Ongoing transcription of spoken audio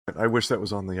I wish that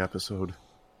was on the episode.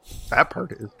 That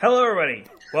part is. Hello, everybody.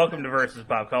 Welcome to Versus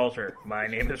Pop Culture. My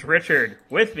name is Richard.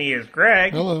 With me is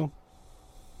Greg. Hello.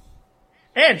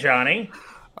 And Johnny.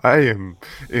 I am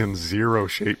in zero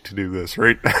shape to do this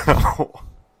right now.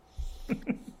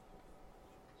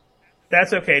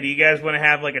 That's okay. Do you guys want to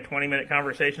have like a 20-minute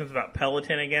conversations about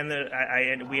Peloton again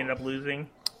that we ended up losing?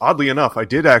 Oddly enough, I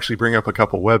did actually bring up a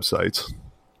couple websites.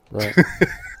 Right.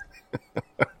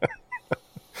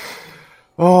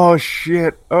 Oh,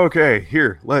 shit. Okay,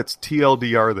 here, let's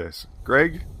TLDR this.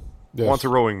 Greg Yes. wants a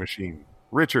rowing machine.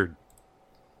 Richard,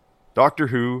 Doctor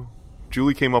Who.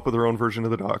 Julie came up with her own version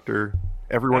of the Doctor.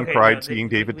 Everyone cried seeing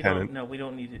David Tennant. We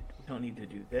don't need to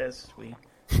do this.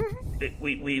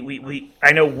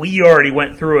 I know we already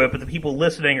went through it, but the people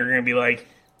listening are going to be like,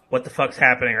 "What the fuck's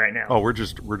happening right now?" Oh, we're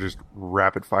just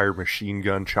rapid fire machine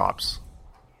gun chops.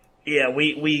 Yeah,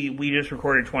 we just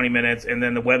recorded 20 minutes, and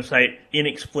then the website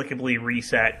inexplicably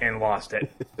reset and lost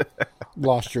it.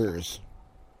 Lost yours.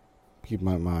 Keep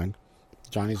in mind.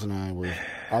 Johnny's and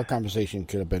our conversation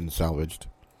could have been salvaged.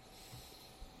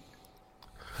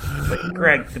 But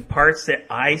Greg, the parts that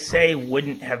I say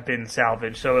wouldn't have been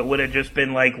salvaged, so it would have just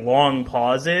been like long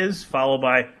pauses followed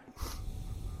by,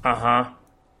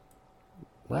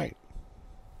 Right.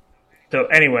 So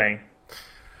anyway,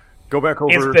 Go back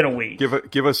over. it's been a week. Give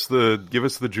us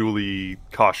the Julie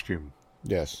costume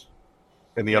Yes.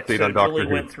 and the update So on Doctor Julie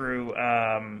Who. went through.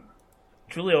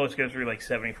 Julie always goes through like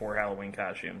 74 Halloween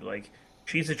costumes. Like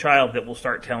she's a child that will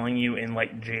start telling you in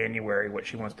like January what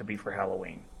she wants to be for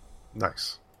Halloween.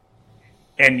 Nice.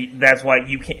 And that's why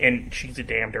you can't. And she's a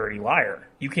damn dirty liar.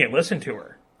 You can't listen to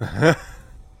her.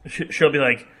 She'll be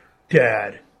like,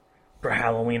 "Dad, for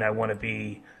Halloween, I want to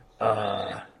be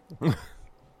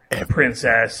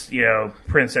Princess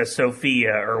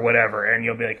Sophia or whatever." And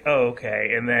you'll be like, "Oh,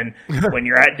 okay." And then when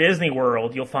you're at Disney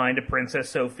World, you'll find a Princess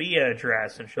Sophia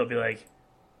dress, and she'll be like,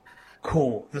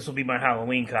 "Cool, this will be my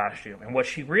Halloween costume." And what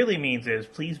she really means is,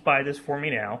 "Please buy this for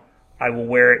me now. I will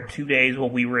wear it 2 days while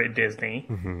we were at Disney,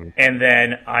 and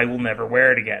then I will never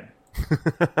wear it again."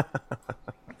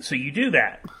 So you do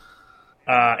that.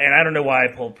 And I don't know why I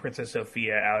pulled Princess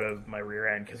Sophia out of my rear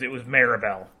end, because it was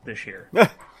Maribel this year.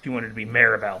 She wanted to be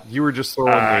Maribel. You were just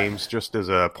throwing names just as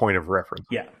a point of reference.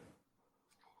 Yeah.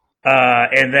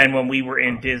 And then when we were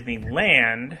in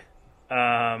Disneyland,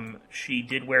 she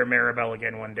did wear Maribel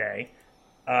again one day.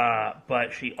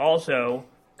 But she also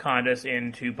conned us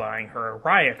into buying her a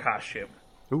Raya costume.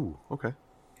 Ooh, okay.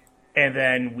 And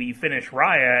then we finished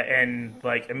Raya, and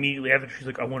like immediately after, she's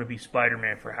like, "I want to be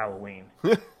Spider-Man for Halloween."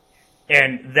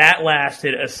 And that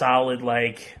lasted a solid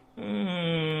like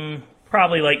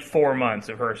probably like 4 months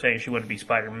of her saying she wanted to be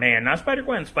Spider-Man, not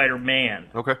Spider-Gwen, Spider-Man.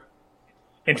 Okay.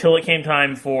 Until it came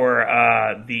time for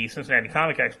the Cincinnati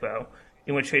Comic Expo,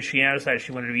 in which case she now decided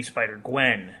she wanted to be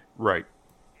Spider-Gwen. Right.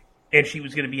 And she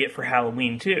was going to be it for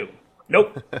Halloween too.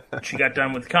 Nope. She got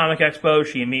done with the Comic Expo.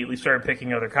 She immediately started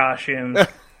picking other costumes.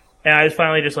 And I was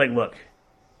finally just like, "Look,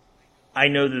 I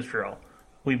know this drill.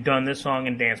 We've done this song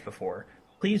and dance before.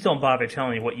 Please don't bother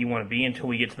telling me what you want to be until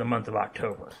we get to the month of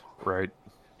October. Right.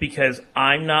 Because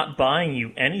I'm not buying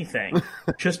you anything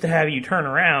just to have you turn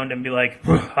around and be like,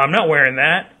 'I'm not wearing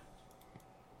that.'"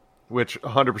 Which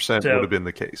 100% would have been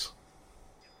the case.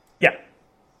 Yeah.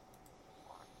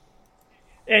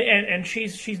 And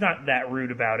she's not that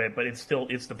rude about it, but it's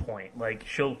the point. Like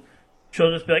she'll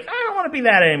just be like, "I don't want to be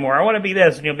that anymore. I want to be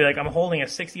this." And you'll be like, "I'm holding a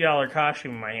 $60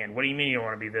 costume in my hand. What do you mean you don't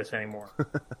want to be this anymore?"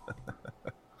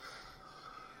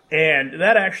 And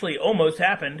that actually almost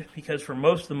happened, because for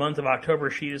most of the month of October,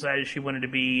 she decided she wanted to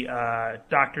be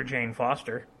Dr. Jane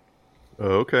Foster.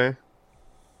 Okay.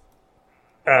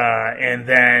 And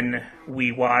then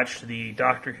we watched the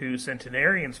Doctor Who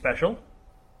Centenarian special.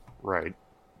 Right.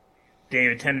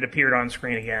 David Tennant appeared on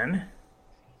screen again.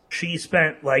 She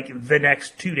spent like the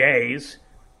next 2 days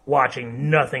watching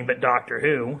nothing but Doctor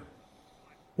Who.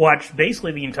 Watched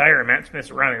basically the entire Matt Smith's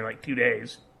run in like 2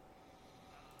 days.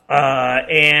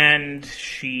 And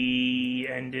she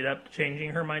ended up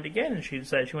changing her mind again, and she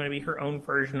decided she wanted to be her own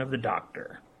version of the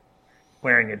Doctor.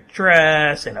 Wearing a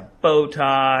dress and a bow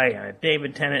tie and a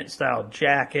David Tennant style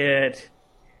jacket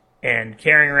and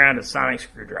carrying around a sonic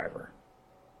screwdriver.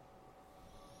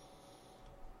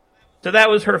 So that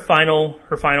was her final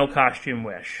costume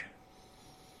wish.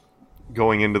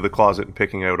 Going into the closet and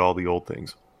picking out all the old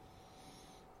things.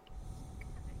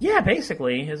 Yeah,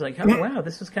 basically. It's like, "Oh, wow,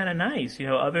 this is kind of nice."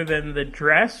 Other than the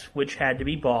dress, which had to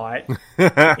be bought, we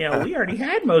already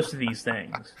had most of these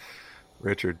things.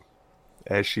 Richard,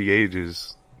 as she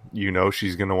ages,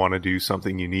 she's going to want to do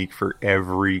something unique for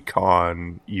every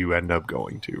con you end up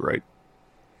going to, right?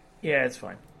 Yeah, it's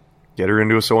fine. Get her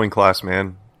into a sewing class,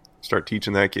 man. Start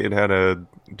teaching that kid how to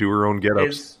do her own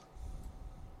get-ups.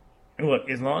 Look,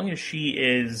 as long as she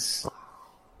is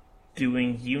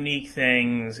doing unique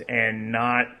things and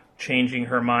not changing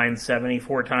her mind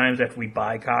 74 times after we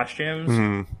buy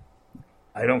costumes,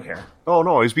 I don't care. Oh,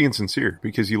 no, I was being sincere,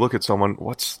 because you look at someone,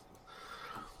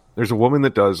 there's a woman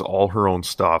that does all her own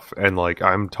stuff, and, like,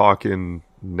 I'm talking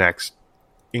next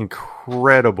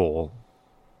incredible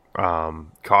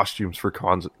costumes for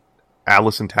cons.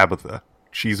 Alice and Tabitha.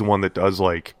 She's the one that does,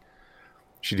 like,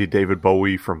 she did David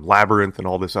Bowie from Labyrinth and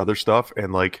all this other stuff,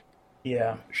 and, like,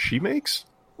 yeah, she makes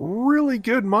really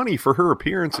good money for her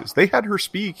appearances. They had her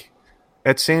speak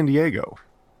at San Diego.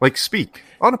 Like, speak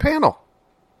on a panel.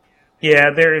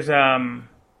 Yeah, there's, God,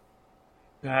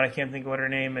 I can't think of what her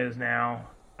name is now.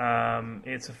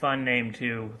 It's a fun name,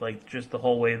 too. Like, just the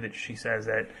whole way that she says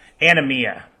it. Anna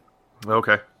Mia.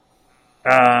 Okay.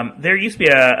 There used to be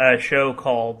a show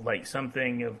called, like,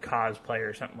 something of cosplay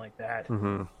or something like that.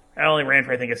 Mm-hmm. I only ran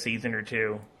for, I think, a season or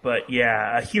two. But,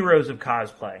 yeah, Heroes of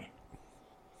Cosplay.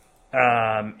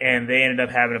 And they ended up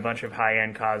having a bunch of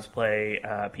high-end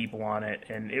cosplay people on it,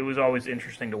 and it was always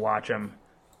interesting to watch them.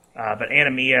 But Anna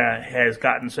Mia has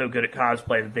gotten so good at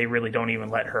cosplay that they really don't even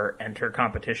let her enter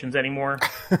competitions anymore.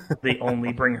 They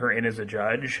only bring her in as a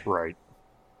judge. Right.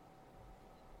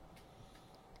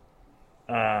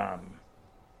 Yeah.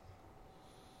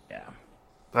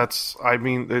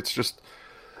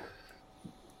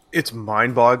 It's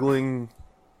mind-boggling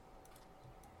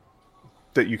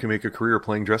that you can make a career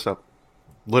playing dress-up.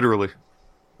 Literally.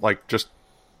 Like, just,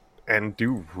 and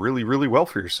do really, really well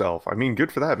for yourself. I mean, good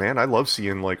for that, man. I love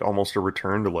seeing, like, almost a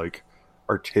return to, like,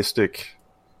 artistic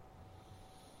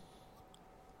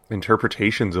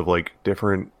interpretations of, like,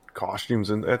 different costumes,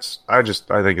 and I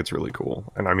think it's really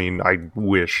cool. And I mean, I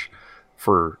wish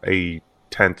for a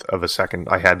 10th of a second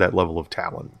I had that level of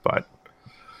talent, but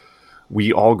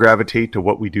we all gravitate to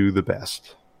what we do the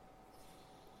best.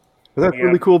 But that's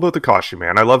really cool about the costume,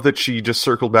 man. I love that she just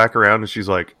circled back around and she's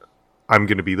like, I'm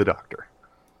going to be the Doctor.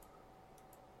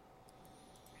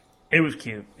 It was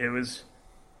cute. It was...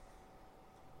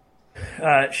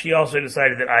 she also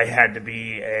decided that I had to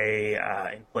be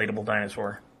a inflatable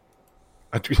dinosaur.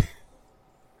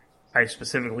 I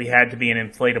specifically had to be an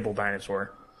inflatable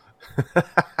dinosaur.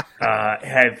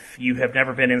 You have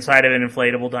never been inside of an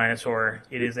inflatable dinosaur.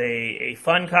 It is a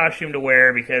fun costume to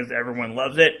wear because everyone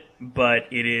loves it, but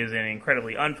it is an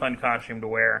incredibly unfun costume to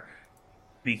wear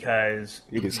because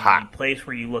it is hot. The place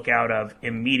where you look out of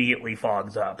immediately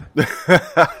fogs up.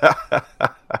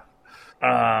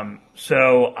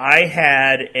 So I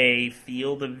had a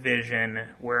field of vision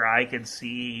where I could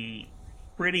see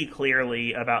pretty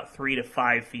clearly about 3 to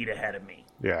 5 feet ahead of me.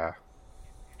 Yeah.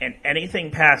 And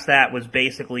anything past that was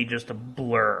basically just a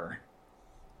blur.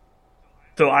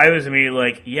 So I was immediately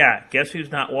like, yeah, guess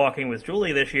who's not walking with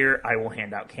Julie this year? I will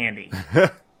hand out candy.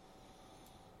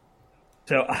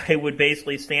 So I would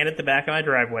basically stand at the back of my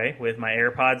driveway with my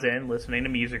AirPods in, listening to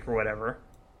music or whatever.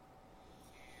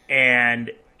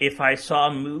 And if I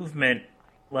saw movement,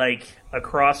 like,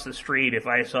 across the street, if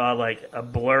I saw, like, a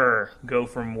blur go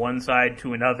from one side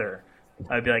to another,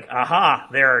 I'd be like, aha,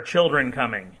 there are children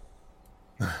coming.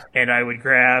 And I would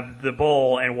grab the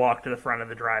bowl and walk to the front of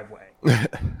the driveway.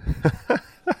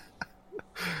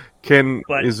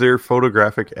 Is there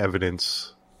photographic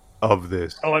evidence of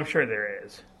this? Oh, I'm sure there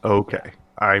is. Okay.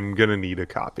 I'm gonna need a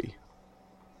copy.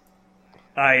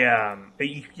 I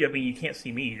mean, you can't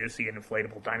see me, you just see an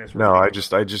inflatable dinosaur. No, I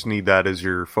just need that as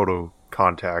your photo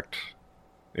contact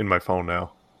in my phone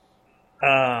now.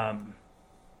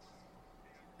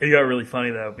 It got really funny,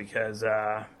 though, because,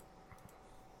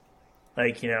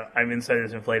 like, you know, I'm inside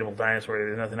this inflatable dinosaur.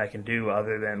 There's nothing I can do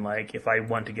other than, like, if I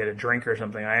want to get a drink or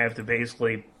something, I have to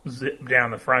basically zip down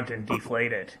the front and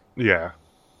deflate it. Yeah.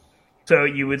 So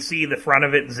you would see the front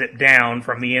of it zip down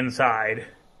from the inside.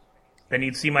 Then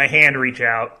you'd see my hand reach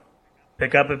out,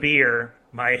 pick up a beer.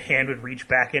 My hand would reach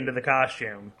back into the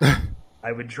costume.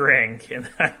 I would drink, and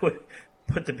I would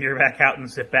put the beer back out and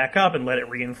zip back up and let it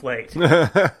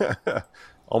reinflate.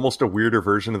 Almost a weirder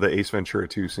version of the Ace Ventura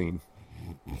 2 scene.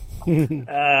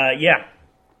 Yeah.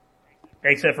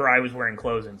 Except for I was wearing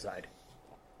clothes inside.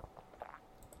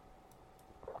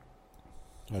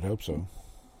 I'd hope so.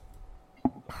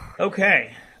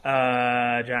 Okay.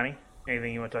 Johnny,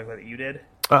 anything you want to talk about that you did?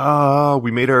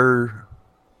 We made our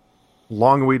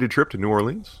long-awaited trip to New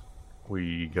Orleans.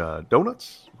 We got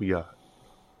donuts. We got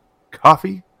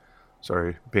coffee.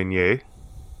 Sorry, beignet.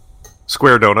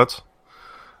 Square donuts.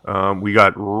 We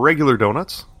got regular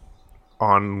donuts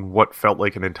on what felt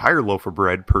like an entire loaf of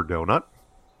bread per donut.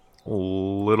 A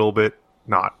little bit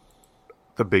not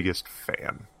the biggest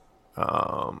fan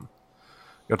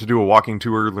Got to do a walking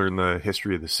tour, learn the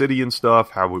history of the city and stuff,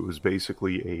 how it was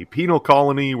basically a penal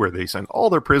colony where they sent all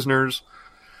their prisoners.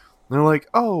 And they're like,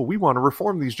 oh, we want to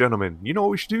reform these gentlemen. You know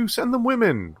what we should do? Send them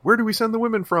women. Where do we send the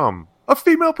women from? A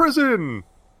female prison!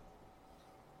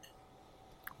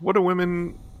 What do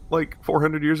women,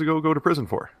 400 years ago, go to prison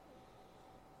for?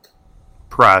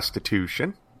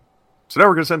 Prostitution. So now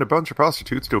we're going to send a bunch of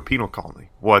prostitutes to a penal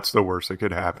colony. What's the worst that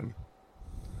could happen?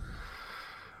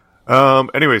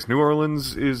 Anyways, New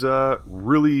Orleans is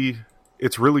really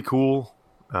cool.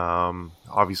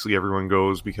 Obviously everyone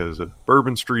goes because of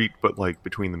Bourbon Street, but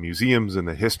between the museums and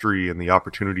the history and the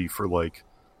opportunity for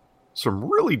some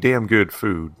really damn good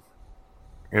food,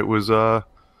 it was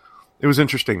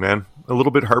interesting, man. A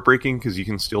little bit heartbreaking because you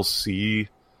can still see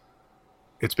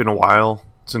it's been a while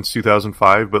since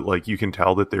 2005, but you can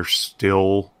tell that they're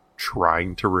still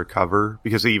trying to recover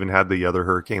because they even had the other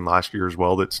hurricane last year as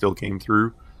well that still came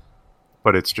through.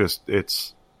 But it's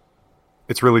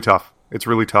really tough. It's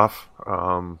really tough.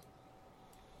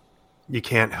 You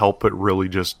can't help but really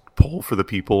just pull for the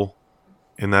people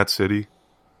in that city.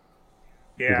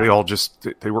 Yeah.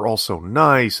 They were all so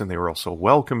nice and they were all so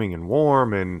welcoming and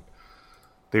warm, and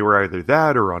they were either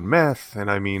that or on meth. And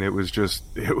I mean,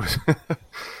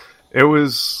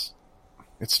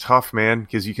 it's tough, man,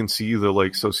 because you can see the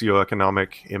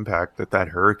socioeconomic impact that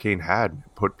hurricane had.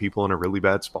 It put people in a really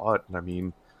bad spot. And I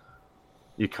mean,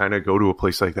 you kind of go to a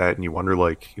place like that and you wonder,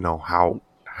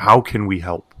 how can we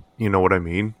help? You know what I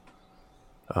mean?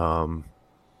 The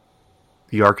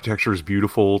architecture is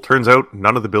beautiful. Turns out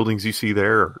none of the buildings you see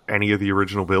there are any of the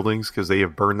original buildings because they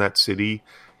have burned that city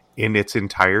in its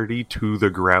entirety to the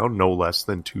ground no less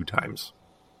than 2 times.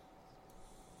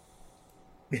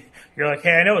 You're like,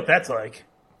 hey, I know what that's like.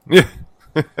 Yeah.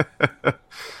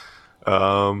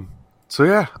 So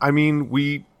yeah, I mean,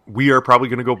 we are probably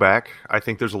going to go back. I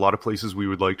think there's a lot of places we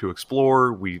would like to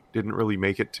explore. We didn't really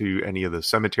make it to any of the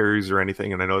cemeteries or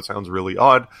anything, and I know it sounds really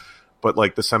odd, but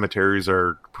the cemeteries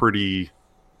are pretty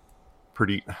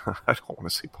I don't want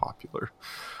to say popular.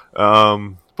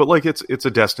 But it's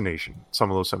a destination.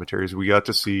 Some of those cemeteries we got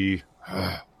to see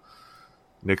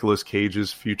Nicolas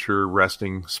Cage's future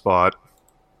resting spot.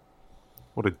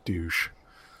 What a douche.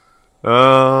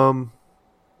 But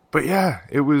yeah,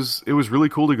 it was really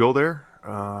cool to go there.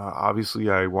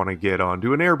 Obviously I want to get on,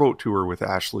 do an airboat tour with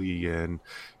Ashley and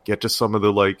get to some of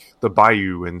the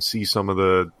bayou and see some of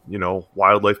the,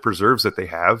 wildlife preserves that they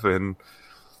have. And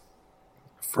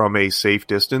from a safe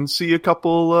distance, see a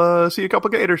couple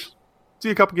gators.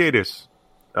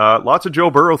 Lots of Joe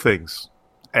Burrow things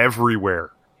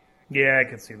everywhere. Yeah, I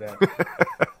can see that.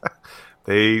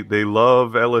 They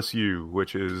love LSU,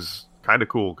 which is kind of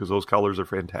cool because those colors are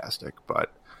fantastic.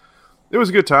 But it was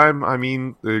a good time. I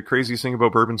mean, the craziest thing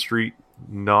about Bourbon Street,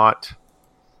 I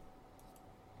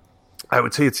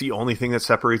would say it's the only thing that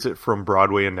separates it from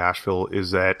Broadway and Nashville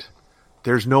is that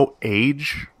there's no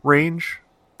age range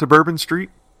to Bourbon Street.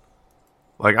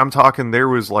 I'm talking there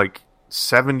was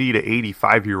 70 to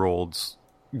 85-year-olds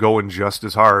going just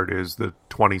as hard as the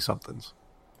 20-somethings.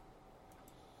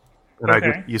 And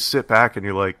okay. You sit back and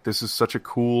you're like, this is such a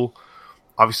cool,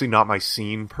 obviously not my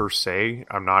scene per se.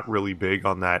 I'm not really big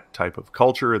on that type of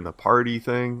culture and the party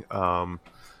thing.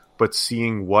 But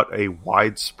seeing what a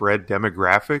widespread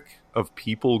demographic of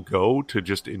people go to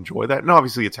just enjoy that. And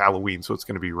obviously it's Halloween, so it's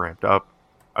going to be ramped up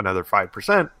another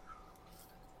 5%.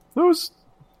 It was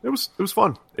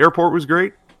fun. Airport was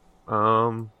great.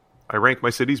 I rank my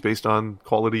cities based on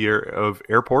quality of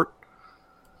airport,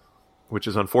 which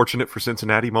is unfortunate for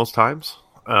Cincinnati most times.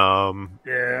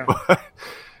 Yeah. But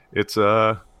it's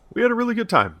we had a really good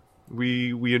time.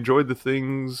 We enjoyed the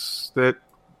things that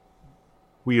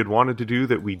we had wanted to do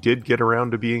that we did get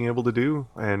around to being able to do,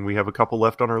 and we have a couple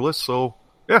left on our list. So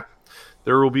yeah,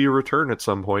 there will be a return at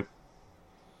some point.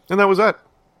 And that was that.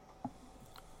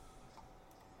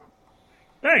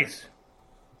 Nice.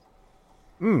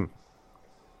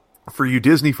 For you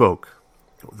Disney folk,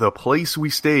 the place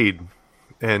we stayed,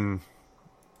 and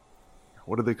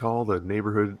what do they call the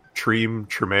neighborhood?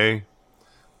 Treme.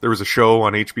 There was a show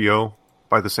on HBO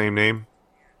by the same name.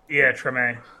 Yeah,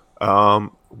 Treme.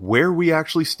 Where we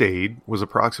actually stayed was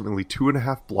approximately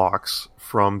 2.5 blocks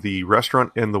from the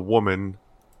restaurant and the woman,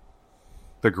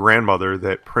 the grandmother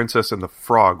that Princess and the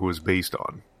Frog was based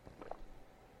on.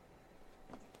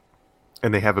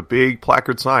 And they have a big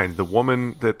placard sign. The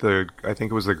woman that I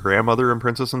think it was the grandmother in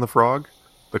Princess and the Frog,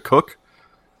 the cook,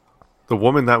 the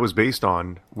woman that was based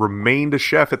on, remained a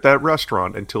chef at that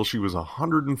restaurant until she was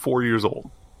 104 years old.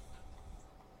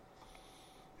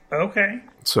 Okay.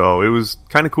 So it was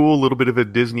kind of cool, a little bit of a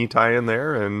Disney tie-in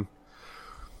there, and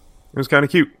it was kind of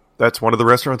cute. that's one of the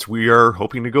restaurants we are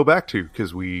hoping to go back to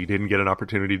because we didn't get an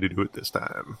opportunity to do it this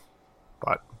time.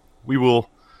 But we will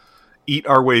eat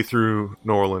our way through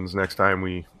New Orleans next time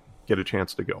we get a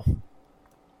chance to go.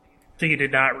 So you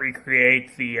did not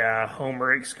recreate the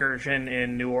Homer excursion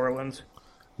in New Orleans?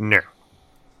 No.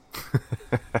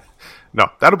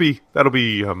 No, that'll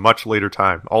be a much later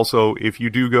time. Also, if you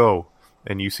do go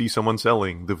and you see someone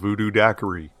selling the Voodoo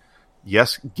Daiquiri,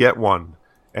 yes, get one.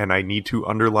 And I need to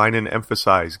underline and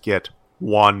emphasize, get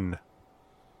one.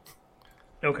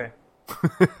 Okay.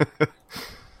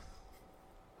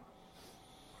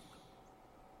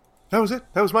 That was it.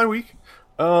 That was my week.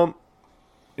 In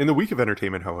the week of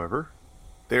entertainment, however,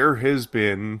 there has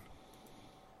been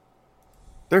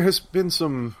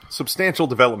some substantial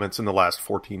developments in the last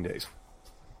 14 days.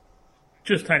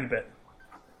 Just a tiny bit.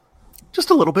 Just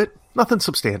a little bit. Nothing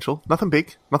substantial. Nothing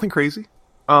big. Nothing crazy.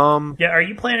 Yeah, are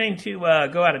you planning to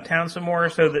go out of town some more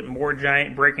so that more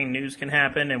giant breaking news can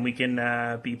happen and we can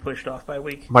be pushed off by a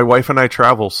week? My wife and I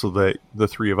travel so that the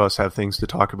three of us have things to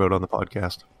talk about on the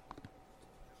podcast.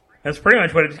 That's pretty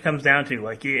much what it comes down to.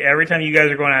 Like, every time you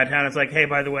guys are going out of town, it's like, hey,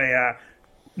 by the way,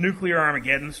 Nuclear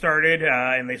Armageddon started,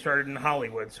 and they started in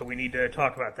Hollywood, so we need to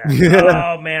talk about that.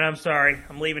 Yeah. Oh, man, I'm sorry.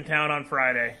 I'm leaving town on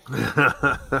Friday.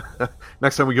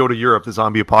 Next time we go to Europe, the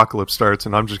zombie apocalypse starts,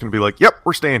 and I'm just going to be like, yep,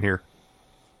 we're staying here.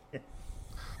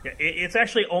 Yeah, it's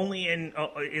actually only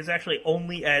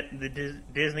at the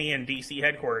Disney and DC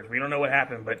headquarters. We don't know what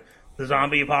happened, but the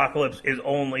zombie apocalypse is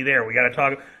only there. We got to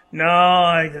talk.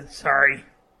 No, sorry.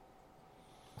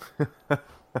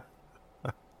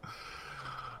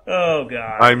 Oh,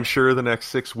 God. I'm sure the next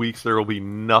 6 weeks there will be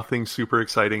nothing super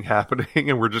exciting happening,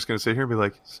 and we're just going to sit here and be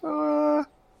like, so,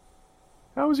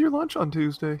 how was your lunch on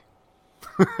Tuesday?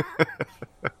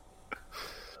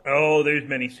 Oh, there's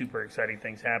many super exciting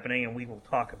things happening, and we will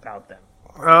talk about them.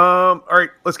 All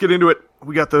right, let's get into it.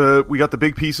 We got the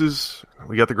big pieces.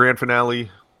 We got the grand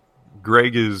finale.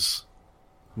 Greg is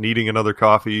needing another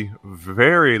coffee,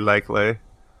 very likely.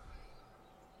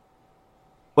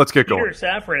 Let's get going. Peter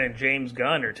Safran and James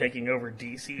Gunn are taking over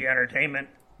DC Entertainment.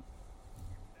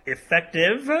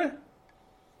 Effective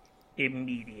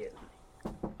immediately.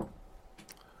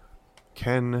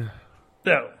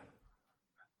 So,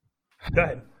 go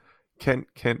ahead.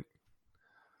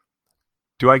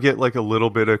 Do I get like a little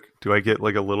bit of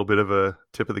a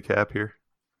tip of the cap here?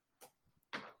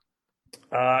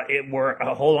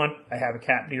 Hold on. I have a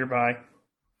cap nearby.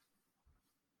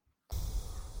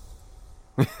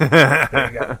 There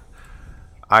you go.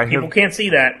 People can't see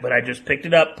that, but I just picked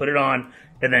it up, put it on,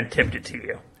 and then tipped it to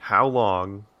you. How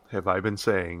long have I been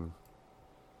saying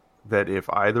that if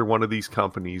either one of these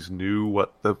companies knew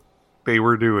what they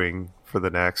were doing for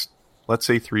the next, let's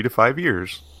say, 3 to 5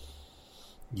 years,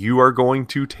 you are going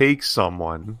to take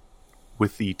someone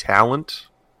with the talent,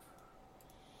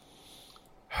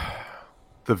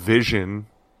 the vision,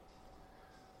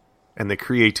 and the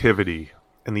creativity,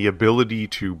 and the ability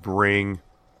to bring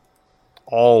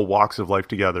all walks of life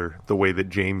together the way that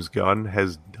James Gunn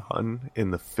has done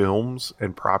in the films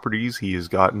and properties he has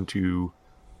gotten to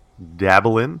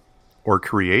dabble in or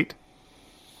create.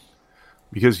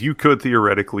 Because you could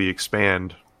theoretically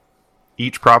expand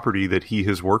each property that he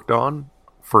has worked on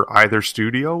for either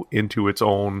studio into its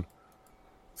own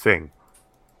thing.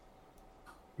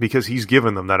 Because he's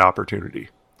given them that opportunity.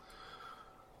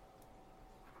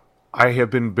 I have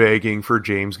been begging for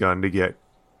James Gunn to get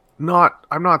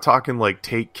I'm not talking like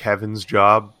take Kevin's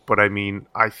job, but I mean,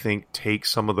 I think take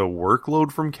some of the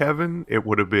workload from Kevin. It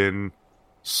would have been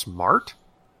smart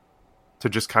to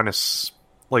just kind of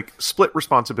split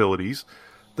responsibilities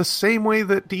the same way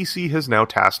that DC has now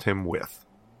tasked him with.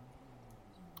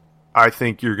 I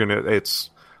think this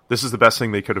is the best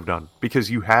thing they could have done because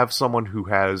you have someone who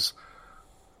has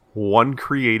one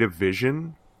creative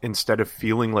vision instead of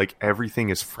feeling like everything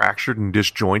is fractured and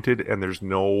disjointed and there's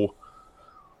no...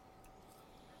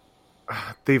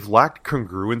 They've lacked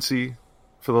congruency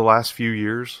for the last few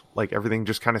years. Like, everything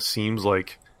just kind of seems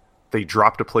like they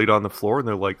dropped a plate on the floor and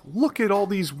they're like, look at all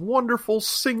these wonderful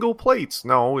single plates.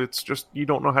 No, it's just you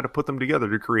don't know how to put them together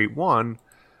to create one.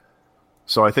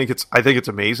 So I think it's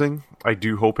amazing. I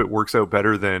do hope it works out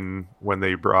better than when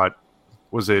they brought...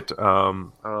 Was it...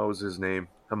 what was his name?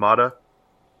 Hamada?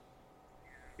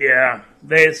 Yeah,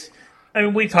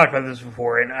 we talked about this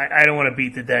before, and I don't want to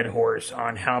beat the dead horse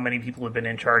on how many people have been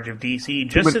in charge of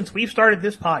DC since we've started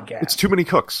this podcast. It's too many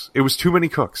cooks. It was too many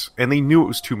cooks, and they knew it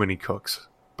was too many cooks.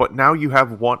 But now you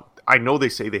have one... I know they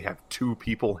say they have 2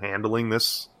 people handling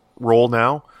this role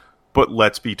now, but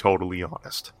let's be totally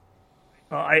honest.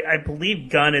 Well, I believe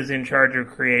Gunn is in charge of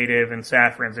creative and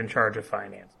Safran's in charge of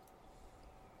finance.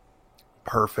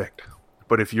 Perfect.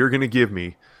 But if you're going to give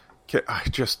me,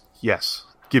 yes,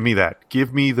 give me that.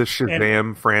 Give me the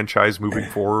Shazam franchise moving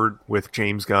forward with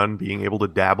James Gunn being able to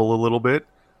dabble a little bit.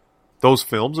 Those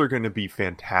films are going to be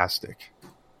fantastic.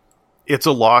 It's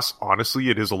a loss. Honestly,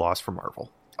 it is a loss for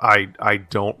Marvel. I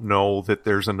don't know that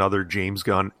there's another James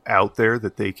Gunn out there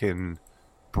that they can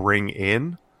bring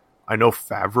in. I know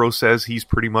Favreau says he's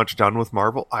pretty much done with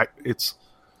Marvel. It's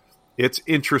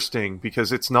interesting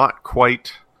because it's not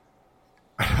quite...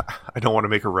 I don't want to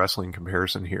make a wrestling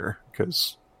comparison here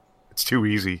because it's too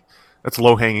easy. That's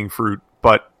low-hanging fruit.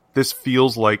 But this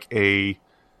feels like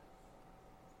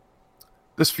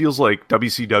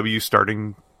WCW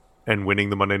starting and winning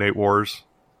the Monday Night Wars,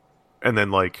 and then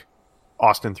like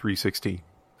Austin 316.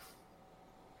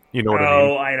 You know what I mean?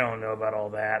 Oh, I don't know about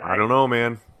all that. I don't know,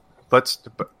 man. This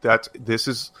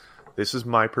is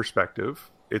my perspective.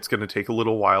 It's going to take a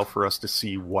little while for us to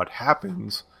see what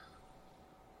happens.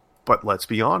 But let's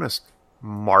be honest,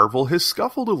 Marvel has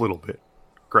scuffled a little bit.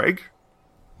 Greg,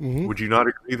 would you not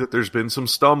agree that there's been some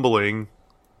stumbling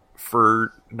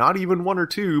for not even one or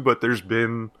two, but there's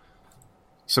been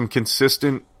some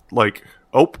consistent, like,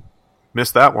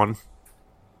 missed that one.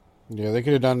 Yeah, they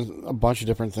could have done a bunch of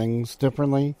different things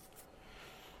differently.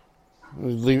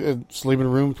 It's leaving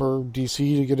room for DC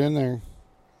to get in there.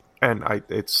 And I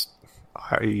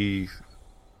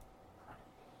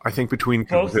think between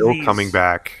Cavill coming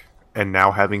back and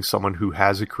now having someone who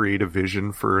has a creative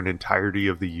vision for an entirety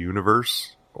of the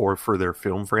universe or for their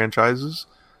film franchises,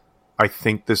 I do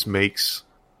think this makes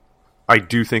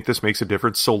a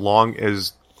difference so long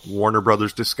as Warner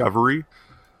Brothers Discovery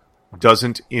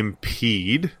doesn't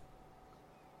impede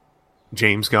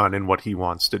James Gunn in what he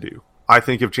wants to do. I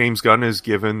think if James Gunn is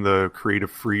given the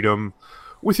creative freedom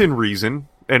within reason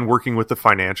and working with the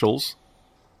financials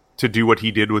to do what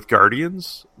he did with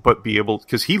Guardians, but be able,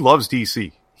 because he loves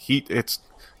DC.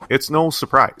 It's no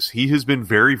surprise. He has been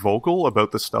very vocal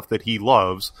about the stuff that he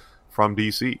loves from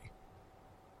DC.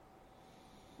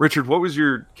 Richard, what was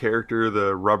your character,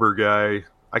 the rubber guy?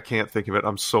 I can't think of it.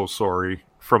 I'm so sorry.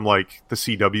 From like the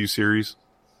CW series.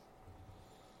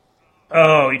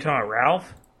 Oh, you talking about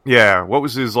Ralph? Yeah. What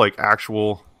was his like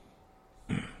actual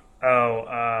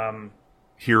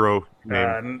hero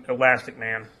name? Elastic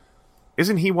Man.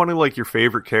 Isn't he one of like your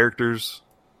favorite characters?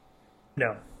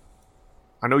 No.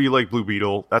 I know you like Blue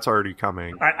Beetle. That's already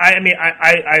coming.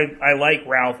 I like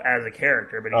Ralph as a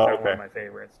character, but he's not one of my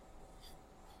favorites.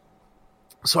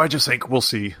 So I just think we'll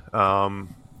see.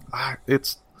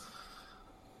 It's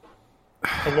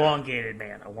elongated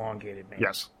man.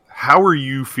 Yes. How are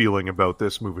you feeling about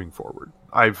this moving forward?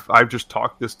 I've just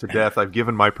talked this to death. I've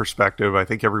given my perspective. I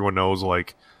think everyone knows.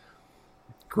 Like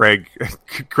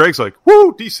Greg's like,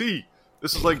 woo, DC.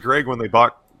 This is like Greg when they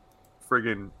bought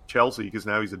friggin' Chelsea because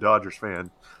now he's a Dodgers fan.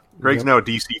 Greg's now a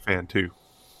DC fan too.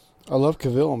 I love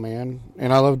Cavill, man,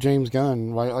 and I love James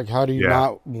Gunn. Like, how do you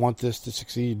not want this to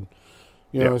succeed?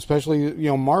 You know, especially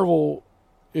Marvel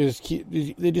they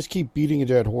just keep beating a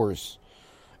dead horse.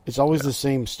 It's always the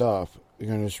same stuff. You're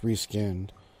gonna just reskin.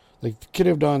 Like, they could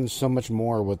have done so much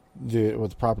more with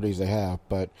the properties they have,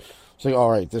 but it's like,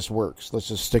 all right, this works. Let's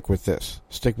just stick with this.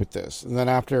 And then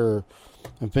after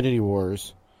Infinity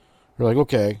Wars, you're like,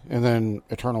 okay, and then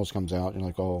Eternals comes out, and you're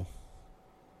like, oh.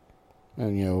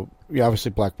 And,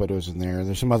 obviously Black Widow's in there.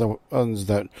 There's some other ones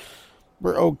that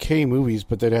were okay movies,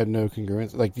 but they had no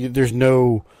congruence. Like, there's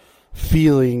no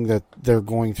feeling that they're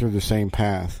going through the same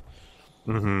path.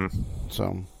 Mm-hmm.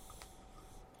 So.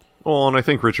 Well, and I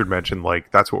think Richard mentioned,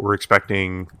 like, that's what we're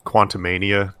expecting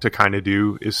Quantumania to kind of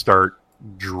do, is start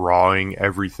drawing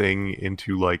everything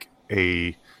into, like,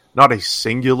 not a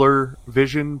singular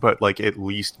vision, but, like, at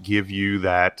least give you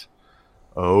that,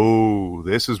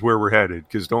 this is where we're headed.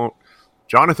 Because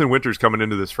Jonathan Winters coming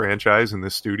into this franchise and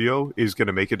this studio is going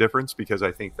to make a difference, because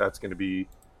I think that's going to be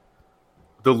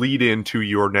the lead into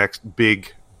your next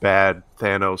big, bad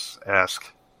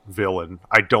Thanos-esque villain.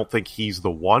 I don't think he's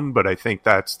the one, but I think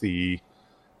I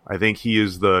think he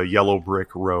is the yellow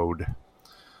brick road.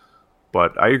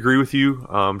 But I agree with you.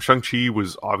 Shang-Chi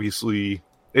was obviously...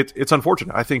 It's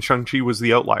unfortunate. I think Shang-Chi was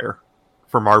the outlier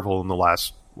for Marvel in the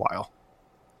last while.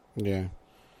 Yeah.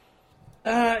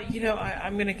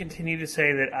 I'm going to continue to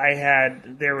say that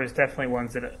there was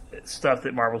definitely stuff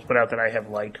that Marvel's put out that I have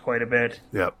liked quite a bit.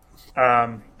 Yep.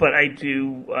 But I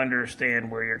do understand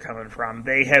where you're coming from.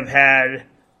 They have had...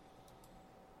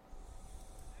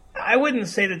 I wouldn't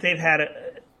say that they've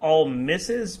had all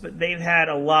misses, but they've had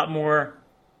a lot more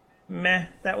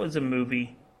that was a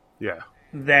movie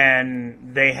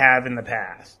than they have in the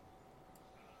past.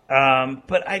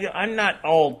 But I'm not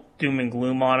all doom and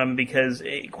gloom on him because,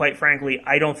 quite frankly,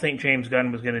 I don't think James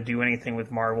Gunn was going to do anything with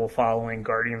Marvel following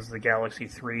Guardians of the Galaxy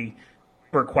 3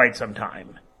 for quite some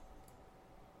time.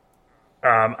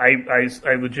 I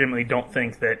legitimately don't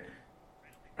think that.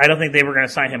 I don't think they were going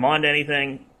to sign him on to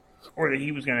anything, or that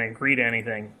he was going to agree to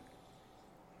anything.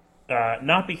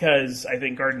 Not because I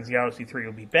think Guardians of the Galaxy 3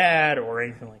 will be bad or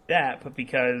anything like that, but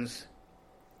because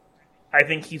I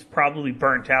think he's probably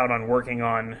burnt out on working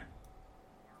on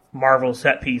Marvel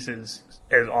set pieces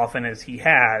as often as he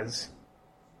has.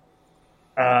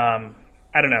 I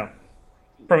don't know.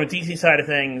 From a DC side of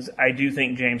things, I do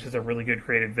think James has a really good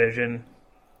creative vision.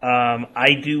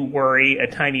 I do worry a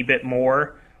tiny bit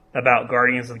more about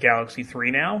Guardians of the Galaxy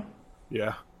 3 now.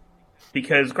 Yeah.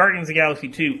 Because Guardians of the Galaxy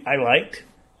 2 I liked,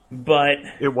 but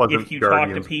if you talk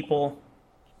to people,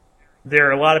 there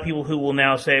are a lot of people who will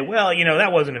now say, well,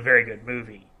 that wasn't a very good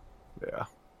movie. Yeah.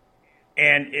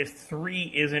 And if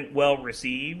 3 isn't well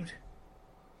received,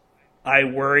 I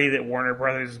worry that Warner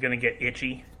Brothers is going to get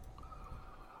itchy.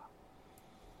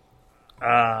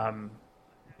 But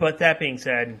that being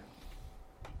said,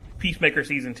 Peacemaker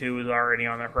Season 2 is already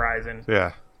on the horizon.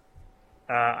 Yeah.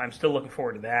 I'm still looking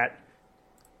forward to that.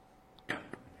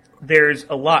 There's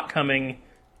a lot coming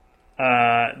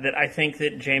that I think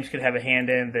that James could have a hand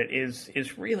in that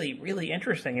is really, really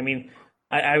interesting. I mean,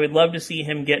 I would love to see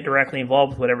him get directly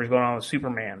involved with whatever's going on with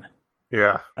Superman.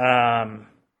 Yeah.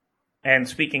 And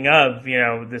speaking of,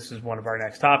 this is one of our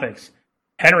next topics.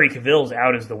 Henry Cavill's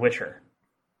out as The Witcher.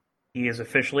 He has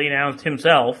officially announced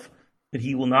himself that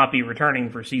he will not be returning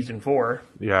for Season 4.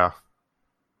 Yeah.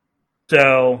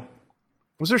 So...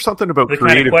 Was there something about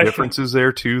creative differences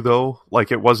there, too, though?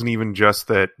 Like, it wasn't even just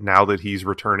that now that he's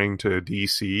returning to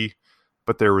DC,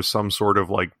 but there was some sort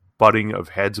of, like, butting of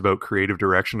heads about creative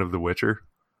direction of The Witcher.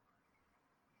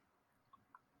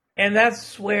 And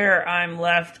that's where I'm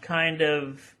left kind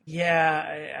of,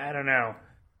 I don't know.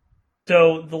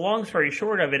 So, the long story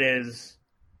short of it is,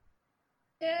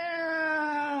 he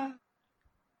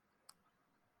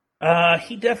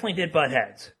definitely did butt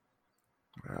heads.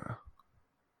 Yeah.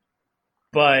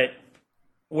 But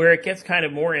where it gets kind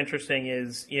of more interesting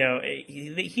is, he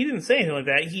didn't say anything like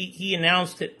that. He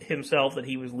announced it himself that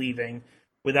he was leaving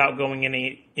without going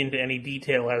into any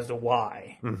detail as to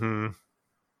why. Mm-hmm.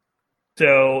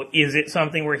 So is it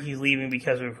something where he's leaving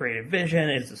because of a creative vision?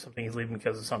 Is it something he's leaving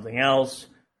because of something else?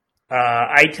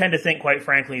 I tend to think, quite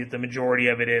frankly, that the majority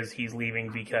of it is he's leaving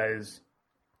because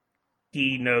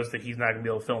he knows that he's not going to be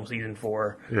able to film Season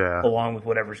 4 along with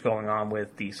whatever's going on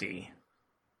with DC.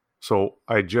 So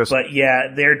But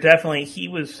yeah, they're definitely, he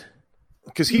was...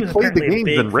 Because he played the games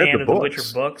and read the books. The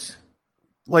Witcher books.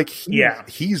 Like,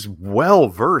 he's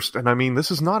well-versed. And I mean,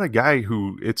 this is not a guy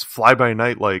who, it's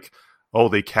fly-by-night like, oh,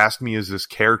 they cast me as this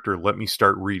character, let me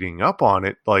start reading up on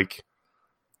it. Like,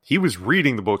 he was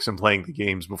reading the books and playing the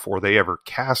games before they ever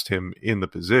cast him in the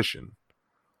position.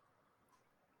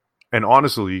 And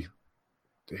honestly,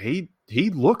 he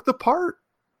looked the part.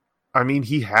 I mean,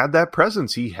 he had that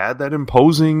presence. He had that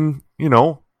imposing,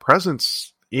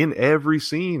 presence in every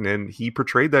scene, and he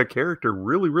portrayed that character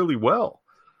really, really well.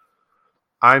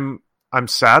 I'm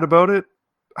sad about it.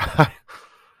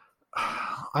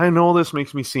 I know this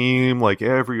makes me seem like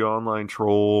every online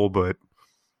troll, but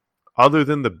other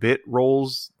than the bit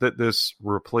roles that this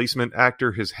replacement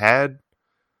actor has had,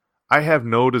 I have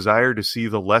no desire to see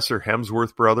the lesser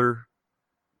Hemsworth brother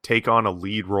take on a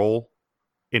lead role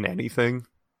in anything.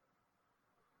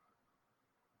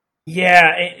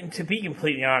 Yeah, and to be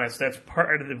completely honest, that's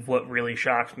part of what really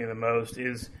shocks me the most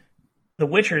is The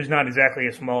Witcher is not exactly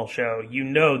a small show. You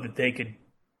know that they could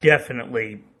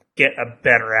definitely get a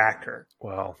better actor.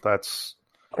 Well, that's...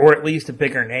 Or at least a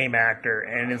bigger name actor,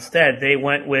 and instead they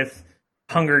went with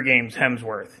Hunger Games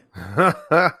Hemsworth.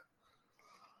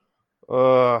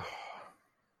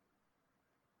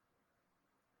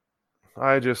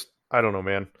 I don't know,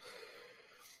 man.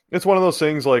 It's one of those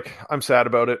things, like, I'm sad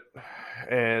about it.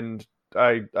 And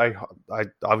I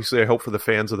obviously I hope for the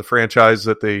fans of the franchise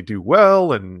that they do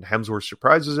well and Hemsworth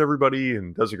surprises everybody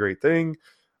and does a great thing.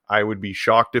 I would be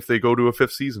shocked if they go to a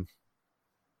 5th season.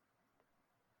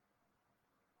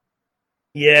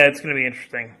 Yeah, it's going to be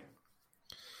interesting.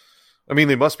 I mean,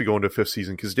 they must be going to a 5th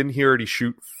season because didn't he already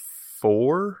shoot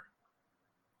 4?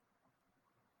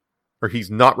 Or he's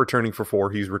not returning for 4,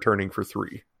 he's returning for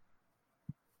 3.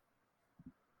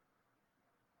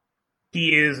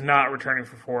 He is not returning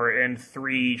for 4, and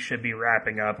 3 should be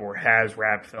wrapping up or has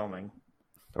wrapped filming.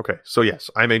 Okay, so yes,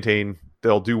 I maintain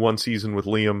they'll do 1 season with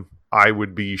Liam. I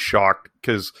would be shocked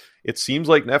because it seems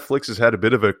like Netflix has had a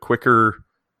bit of a quicker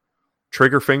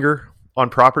trigger finger on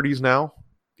properties now.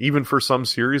 even for some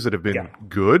series that have been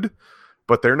good,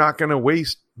 but they're not going to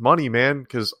waste money, man,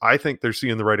 because I think they're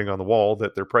seeing the writing on the wall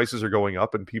that their prices are going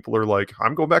up and people are like,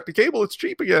 I'm going back to cable. It's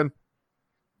cheap again.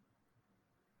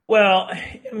 Well,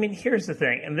 I mean, here's the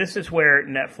thing, and this is where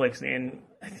Netflix, and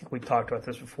I think we've talked about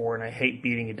this before, and I hate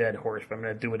beating a dead horse, but I'm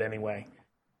going to do it anyway.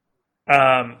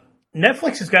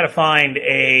 Netflix has got to find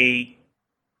a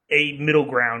middle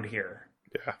ground here.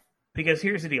 Yeah. Because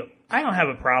here's the deal. I don't have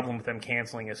a problem with them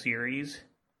canceling a series,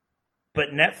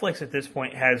 but Netflix at this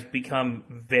point has become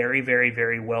very, very,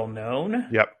 very well known.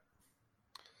 Yep.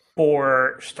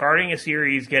 For starting a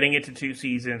series, getting it to 2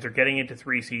 seasons, or getting it to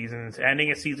 3 seasons, ending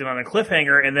a season on a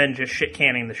cliffhanger, and then just shit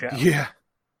canning the show. Yeah.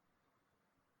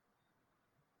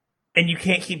 And you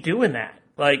can't keep doing that.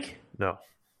 Like, no.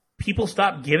 People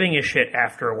stop giving a shit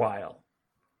after a while.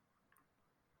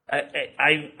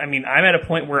 I mean, I'm at a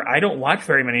point where I don't watch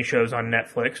very many shows on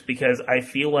Netflix because I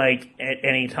feel like at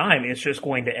any time it's just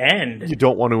going to end. You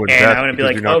don't want to invest, and I'm going to be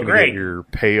like, you're not oh, going to great. get your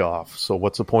payoff. So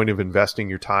what's the point of investing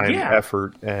your time,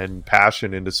 effort, and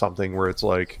passion into something where it's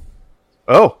like,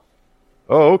 oh,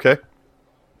 okay.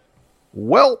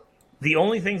 Well, the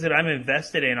only things that I'm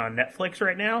invested in on Netflix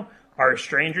right now are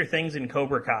Stranger Things and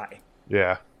Cobra Kai.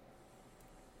 Yeah.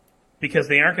 Because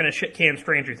they aren't going to shit can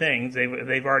Stranger Things.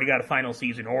 They've already got a final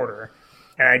season order.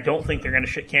 And I don't think they're going to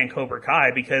shit can Cobra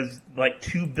Kai because like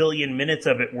 2 billion minutes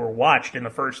of it were watched in the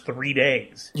first 3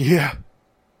 days. Yeah.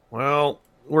 Well,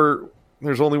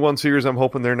 there's only one series I'm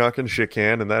hoping they're not going to shit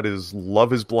can, and that is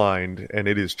Love is Blind. And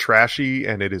it is trashy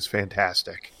and it is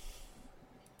fantastic.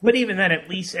 But even then, at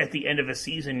least at the end of a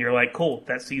season, you're like, cool,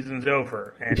 that season's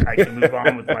over. And I can move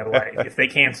on with my life if they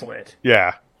cancel it.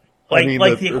 Yeah. Like, I mean,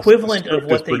 the equivalent of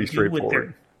what they do with their...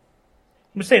 I'm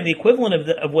just saying, the equivalent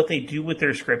of what they do with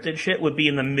their scripted shit would be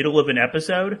in the middle of an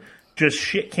episode, just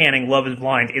shit canning Love is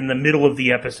Blind in the middle of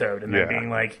the episode, and then being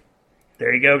like,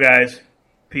 there you go, guys.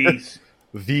 Peace.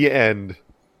 The end.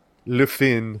 Le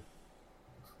fin.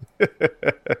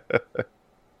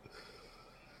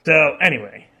 So,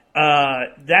 anyway,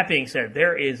 that being said,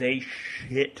 there is a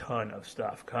shit ton of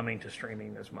stuff coming to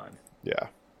streaming this month. Yeah.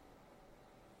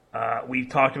 We've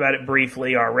talked about it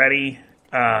briefly already,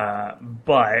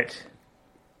 but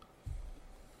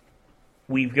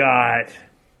we've got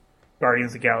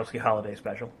Guardians of the Galaxy Holiday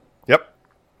Special. Yep.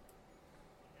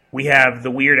 We have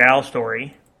the Weird Al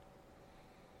story.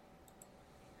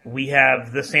 We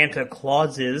have the Santa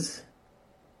Clauses.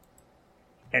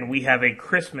 And we have a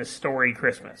Christmas Story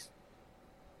Christmas.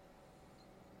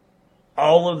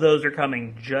 All of those are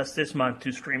coming just this month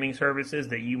to streaming services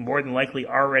that you more than likely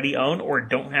already own or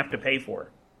don't have to pay for.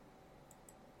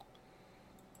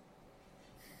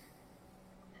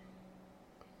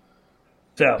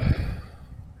 So,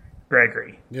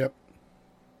 Gregory. Yep.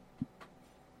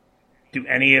 Do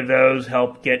any of those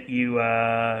help get you,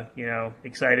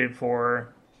 excited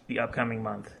for the upcoming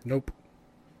month? Nope.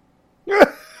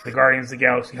 The Guardians of the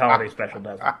Galaxy Holiday Special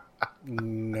doesn't.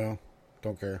 No,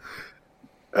 don't care.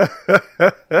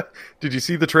 Did you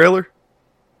see the trailer?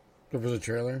 There was a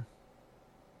trailer?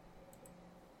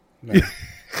 No.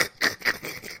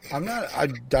 I'm not.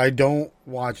 I don't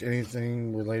watch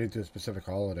anything related to a specific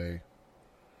holiday.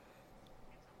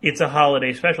 It's a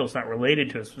holiday special. It's not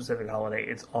related to a specific holiday.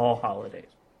 It's all holidays.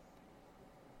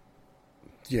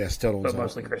 Yeah, still don't. But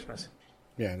mostly Christmas.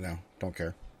 Yeah, no, don't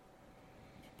care.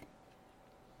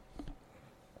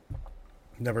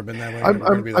 Never been that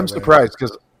way. I'm surprised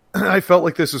because I felt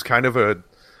like this was kind of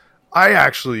I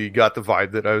actually got the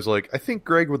vibe that I was like, I think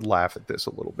Greg would laugh at this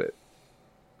a little bit.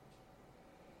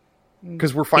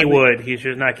 Because we're finally... He would. He's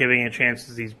just not giving it a chance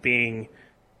because he's being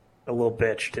a little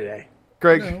bitch today.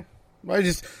 Greg? No. I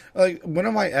just... when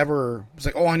am I ever... It's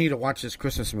like, I need to watch this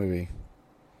Christmas movie.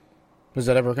 Was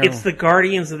that ever kind It's the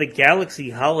Guardians of the Galaxy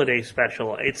Holiday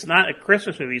Special. It's not a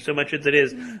Christmas movie so much as it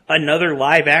is another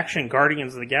live-action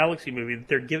Guardians of the Galaxy movie that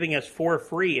they're giving us for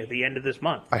free at the end of this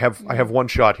month. I have one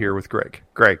shot here with Greg.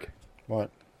 Greg.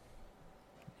 What?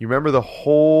 You remember the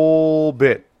whole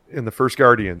bit in the first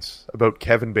Guardians about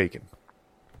Kevin Bacon?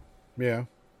 Yeah.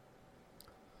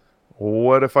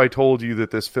 What if I told you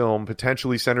that this film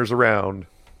potentially centers around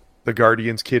the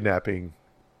Guardians kidnapping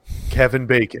Kevin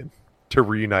Bacon to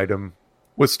reunite him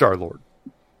with Star-Lord?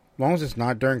 As long as it's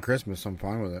not during Christmas, I'm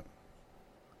fine with it.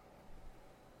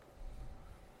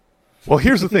 Well,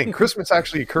 here's the thing. Christmas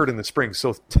actually occurred in the spring,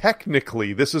 so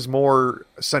technically this is more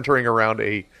centering around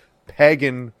a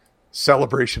pagan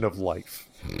celebration of life.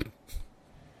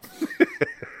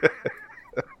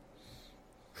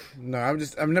 No,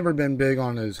 I've never been big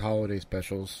on his holiday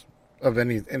specials of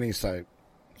any site.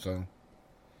 So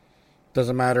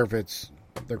doesn't matter if it's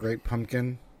The Great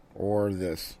Pumpkin or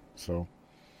this. So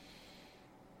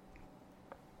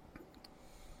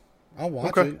I'll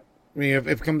watch it. I mean, if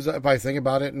it comes, if I think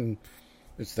about it and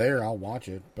it's there, I'll watch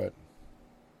it. But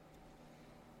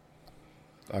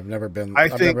I've never been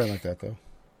like that though.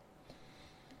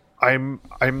 I'm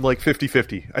like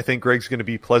 50-50. I think Greg's going to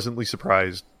be pleasantly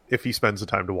surprised if he spends the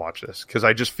time to watch this, because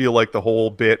I just feel like the whole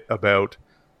bit about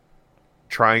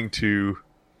trying to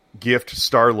gift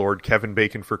Star-Lord Kevin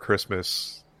Bacon for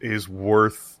Christmas is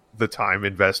worth the time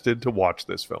invested to watch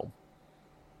this film.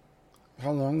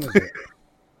 How long is it?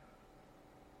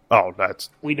 Oh,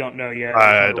 we don't know yet.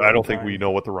 I don't think we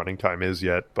know what the running time is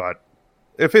yet, but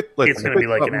it's going to be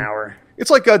like an hour. It's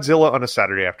like Godzilla on a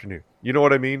Saturday afternoon. You know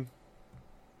what I mean?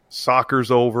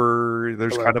 Soccer's over.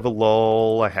 There's kind of a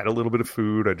lull. I had a little bit of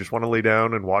food. I just want to lay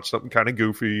down and watch something kind of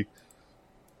goofy.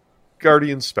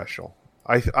 Guardians special.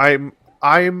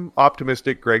 I'm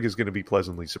optimistic Greg is going to be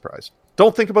pleasantly surprised.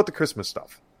 Don't think about the Christmas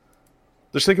stuff.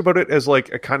 Just think about it as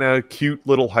like a kind of cute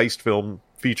little heist film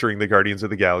featuring the Guardians of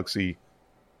the Galaxy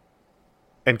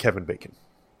and Kevin Bacon.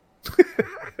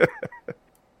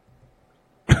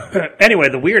 Anyway,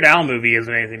 the Weird Al movie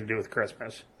isn't anything to do with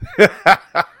Christmas.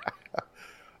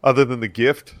 Other than the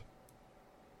gift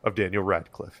of Daniel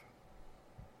Radcliffe.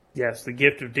 Yes, the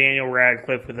gift of Daniel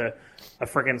Radcliffe with a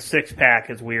freaking six-pack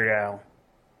is Weird Al.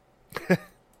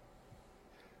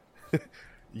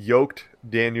 Yoked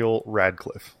Daniel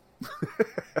Radcliffe.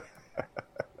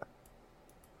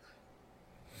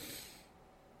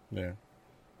 Yeah.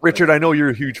 Richard, I know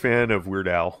you're a huge fan of Weird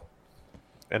Al.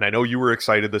 And I know you were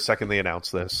excited the second they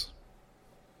announced this.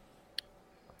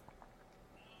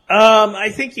 I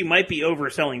think you might be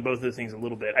overselling both of those things a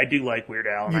little bit. I do like Weird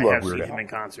Al, and I have seen him in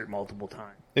concert multiple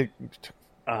times.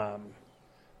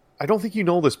 I don't think you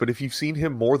know this, but if you've seen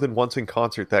him more than once in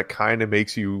concert, that kind of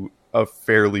makes you a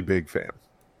fairly big fan.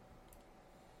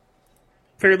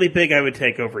 Fairly big, I would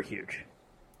take over huge.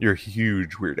 You're a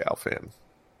huge Weird Al fan.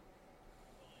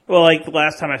 Well, like the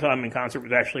last time I saw him in concert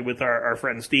was actually with our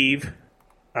friend Steve,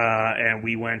 and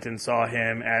we went and saw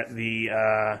him at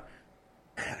the...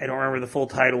 I don't remember the full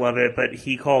title of it, but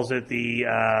he calls it the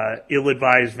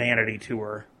Ill-Advised Vanity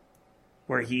Tour,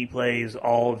 where he plays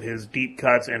all of his deep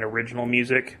cuts and original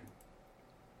music.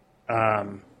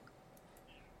 And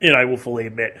I will fully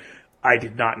admit, I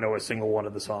did not know a single one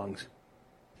of the songs.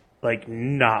 Like,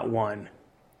 not one.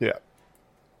 Yeah.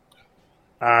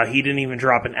 He didn't even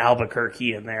drop an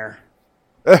Albuquerque in there.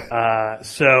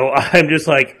 So I'm just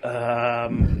like...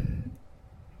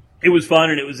 It was fun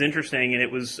and it was interesting and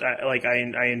it was like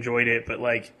I enjoyed it, but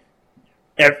like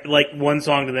one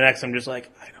song to the next, I'm just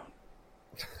like I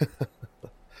don't.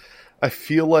 I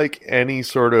feel like any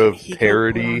sort of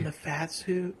parody the fat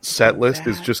suit set list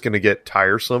is just going to get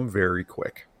tiresome very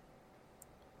quick.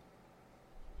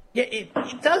 Yeah,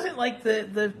 it doesn't. Like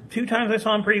the two times I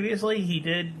saw him previously, he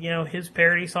did his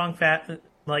parody song "Fat"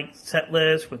 like set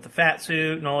list with the fat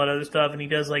suit and all that other stuff, and he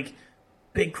does like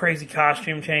big crazy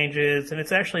costume changes, and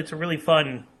it's a really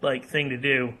fun like thing to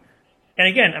do. And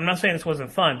again, I'm not saying this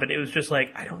wasn't fun, but it was just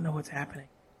like I don't know what's happening.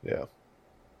 Yeah.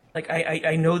 Like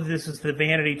I know this is the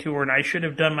Vanity Tour, and I should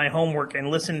have done my homework and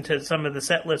listened to some of the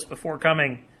set lists before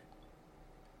coming.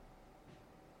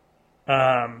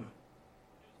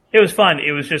 It was fun.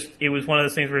 It was one of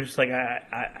those things where it's like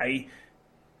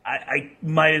I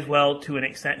might as well, to an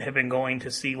extent, have been going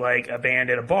to see like a band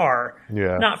at a bar.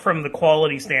 Yeah. Not from the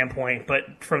quality standpoint,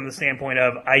 but from the standpoint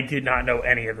of I did not know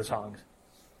any of the songs.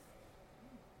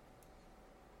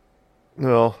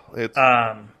 No, it's.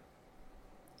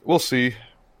 We'll see.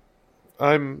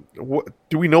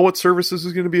 Do we know what services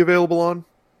is going to be available on?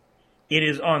 It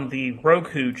is on the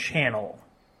Roku channel.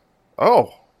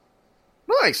 Oh,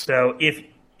 nice. So if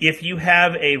you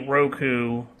have a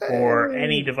Roku or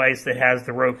any device that has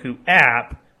the Roku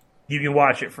app, you can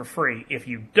watch it for free. If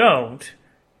you don't,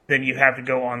 then you have to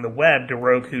go on the web to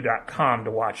Roku.com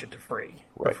to watch it for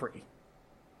free.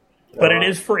 But it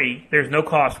is free. There's no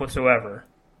cost whatsoever.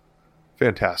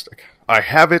 Fantastic. I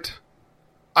have it.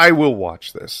 I will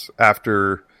watch this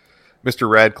after Mr.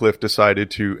 Radcliffe decided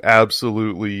to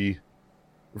absolutely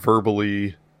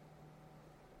verbally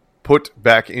put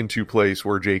back into place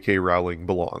where J.K. Rowling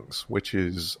belongs, which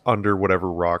is under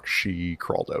whatever rock she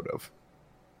crawled out of.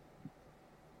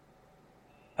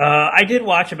 I did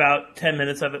watch about 10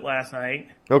 minutes of it last night.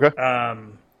 Okay.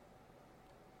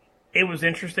 It was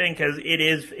interesting because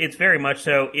it's very much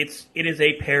so. It is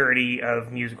a parody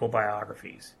of musical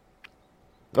biographies.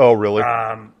 Oh, really?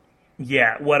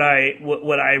 Yeah. What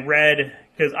I read,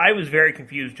 because I was very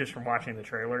confused just from watching the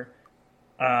trailer.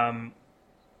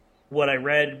 What I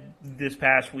read this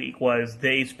past week was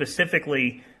they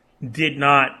specifically did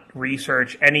not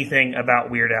research anything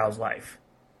about Weird Al's life.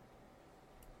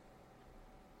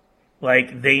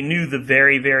 Like, they knew the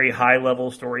very, very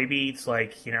high-level story beats,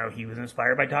 like, he was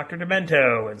inspired by Dr.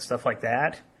 Demento and stuff like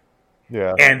that.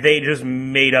 Yeah. And they just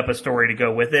made up a story to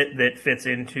go with it that fits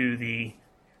into the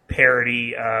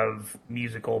parody of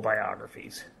musical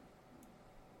biographies.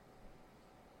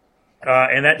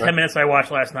 And that 10 minutes I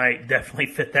watched last night definitely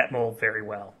fit that mold very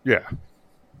well. Yeah.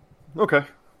 Okay.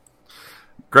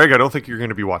 Greg, I don't think you're going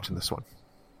to be watching this one.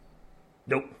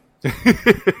 Nope.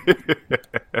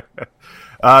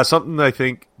 Something I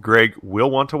think Greg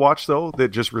will want to watch, though, that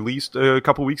just released a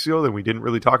couple weeks ago that we didn't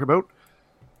really talk about.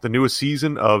 The newest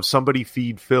season of Somebody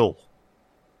Feed Phil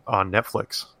on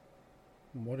Netflix.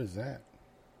 What is that?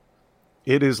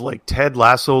 It is like Ted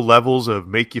Lasso levels of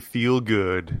make you feel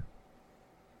good.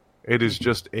 It is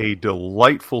just a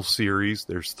delightful series.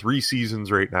 There's 3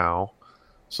 seasons right now.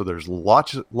 So there's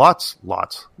lots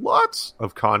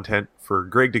of content for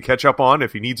Greg to catch up on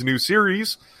if he needs a new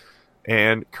series.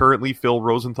 And currently Phil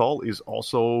Rosenthal is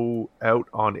also out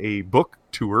on a book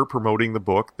tour promoting the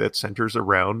book that centers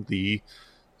around the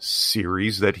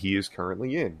series that he is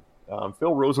currently in.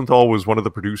 Phil Rosenthal was one of the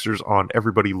producers on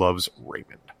Everybody Loves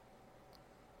Raymond.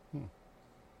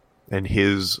 And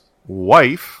his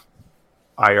wife,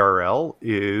 IRL,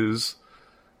 is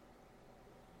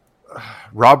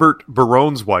Robert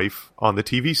Barone's wife on the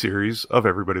TV series of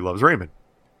Everybody Loves Raymond.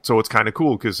 So it's kind of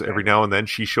cool because every now and then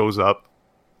she shows up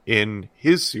in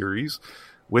his series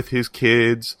with his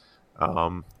kids.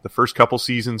 The first couple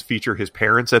seasons feature his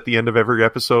parents at the end of every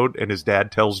episode, and his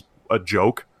dad tells a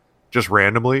joke just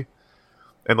randomly.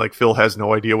 And like Phil has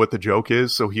no idea what the joke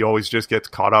is, so he always just gets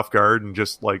caught off guard and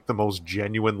just like the most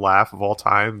genuine laugh of all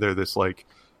time. They're this like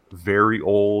very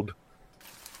old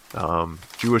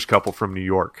Jewish couple from New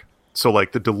York. So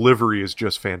like the delivery is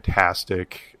just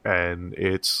fantastic, and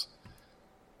it's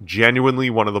genuinely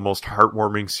one of the most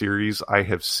heartwarming series I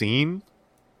have seen.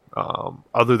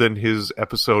 Other than his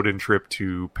episode and trip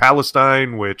to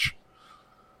Palestine, which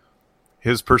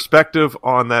his perspective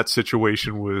on that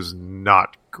situation was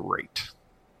not great.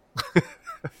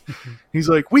 He's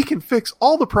like, we can fix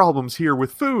all the problems here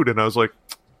with food. And I was like,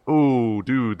 oh,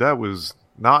 dude, that was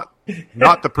not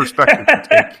the perspective to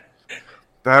take.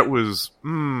 That was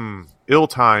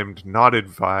ill-timed, not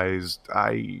advised.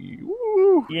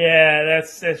 Yeah,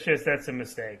 that's a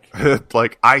mistake.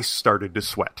 Like, I started to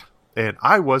sweat. And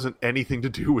I wasn't anything to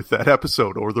do with that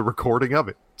episode or the recording of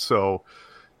it. So,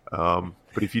 but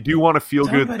if you do want a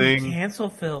feel-good thing... cancel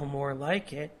Phil, more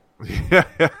like it.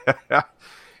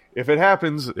 If it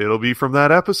happens, it'll be from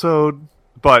that episode.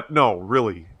 But no,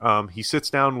 really. He sits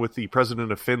down with the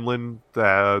president of Finland,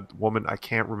 the woman, I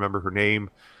can't remember her name.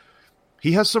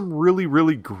 He has some really,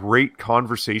 really great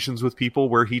conversations with people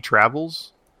where he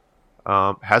travels.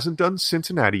 Hasn't done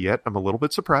Cincinnati yet. I'm a little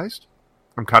bit surprised.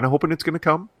 I'm kind of hoping it's going to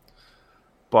come.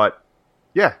 But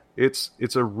yeah, it's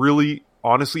a really,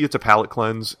 honestly, it's a palate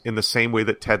cleanse in the same way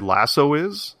that Ted Lasso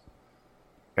is.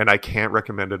 And I can't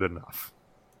recommend it enough.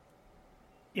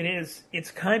 It is.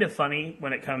 It's kind of funny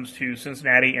when it comes to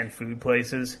Cincinnati and food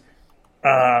places.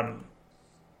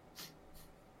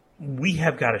 We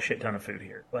have got a shit ton of food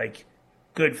here. Like,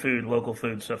 good food, local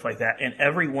food, stuff like that. And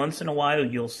every once in a while,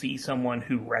 you'll see someone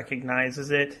who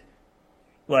recognizes it.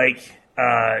 Like,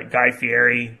 Guy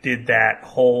Fieri did that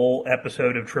whole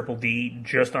episode of Triple D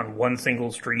just on one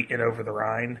single street in Over the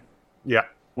Rhine. Yeah.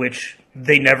 Which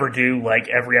they never do, like,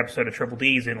 every episode of Triple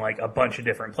D's in, like, a bunch of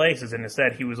different places. And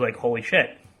instead, he was like, holy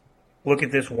shit, look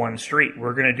at this one street.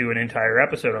 We're going to do an entire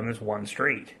episode on this one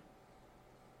street.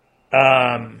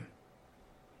 But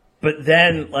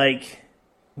then, like,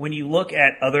 when you look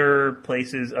at other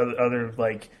places, other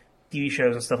like, TV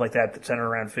shows and stuff like that that center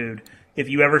around food, if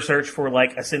you ever search for,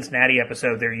 like, a Cincinnati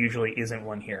episode, there usually isn't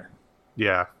one here.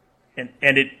 Yeah. And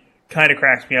it kind of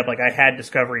cracks me up. Like, I had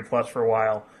Discovery Plus for a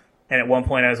while, and at one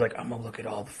point I was like, I'm going to look at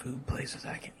all the food places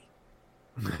I can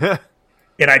eat.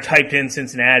 And I typed in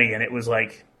Cincinnati, and it was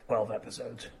like 12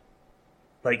 episodes.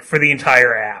 Like, for the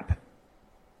entire app.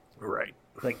 Right.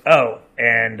 Like, oh,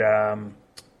 and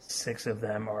 6 of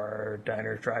them are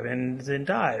diners, drive-ins, and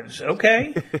dives.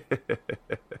 Okay.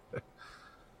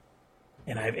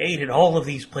 And I've ate at all of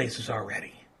these places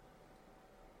already.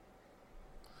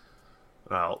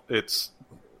 Well,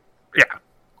 yeah.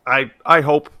 I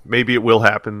hope maybe it will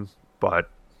happen, but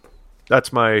that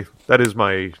is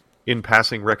my in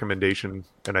passing recommendation.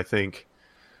 And I think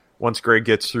once Greg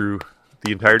gets through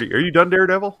the entirety, are you done,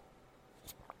 Daredevil?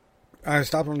 I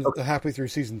stopped halfway through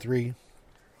season 3.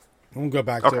 I'm gonna go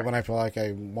back to it when I feel like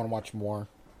I want to watch more.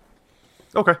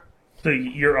 Okay. So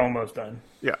you're almost done.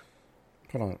 Yeah.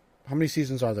 Hold on. How many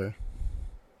seasons are there?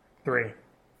 3.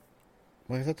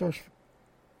 Wait, I thought there was...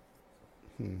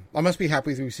 I must be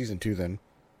halfway through season 2 then.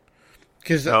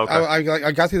 Because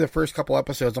I got through the first couple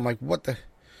episodes. I'm like, what the?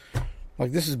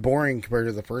 Like, this is boring compared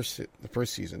to the first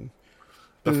season.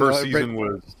 The first season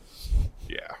was,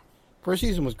 yeah. First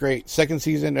season was great. Second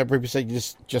season, everybody said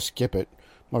just skip it.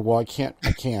 I'm like, well, I can't.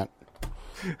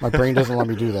 My brain doesn't let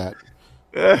me do that.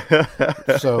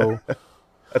 So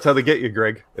that's how they get you,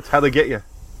 Greg. It's how they get you.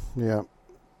 Yeah.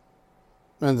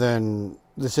 And then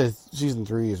this is season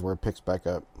 3 is where it picks back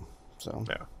up. So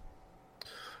yeah.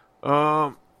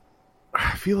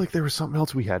 I feel like there was something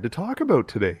else we had to talk about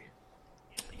today.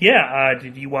 Yeah.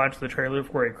 Did you watch the trailer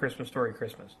for A Christmas Story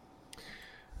Christmas?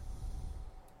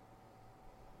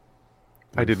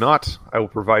 I did not. I will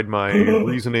provide my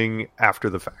reasoning after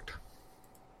the fact.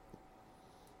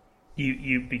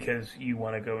 You because you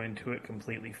want to go into it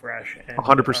completely fresh and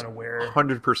 100%, unaware.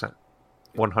 100%,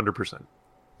 100%.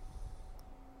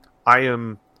 I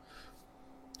am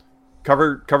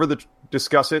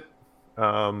discuss it.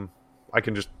 I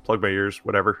can just plug my ears,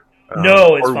 whatever.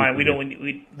 No, it's fine.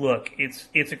 We look.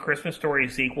 It's a Christmas Story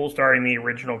sequel starring the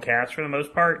original cast for the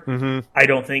most part. Mm-hmm. I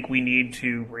don't think we need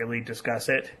to really discuss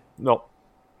it. No.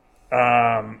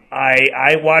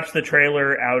 I watched the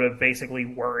trailer out of basically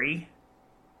worry.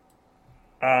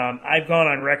 I've gone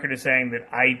on record as saying that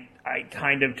I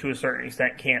kind of, to a certain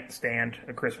extent, can't stand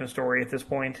A Christmas Story at this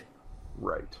point.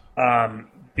 Right.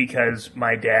 Because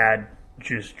my dad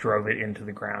just drove it into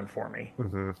the ground for me.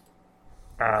 Mm-hmm.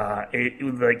 It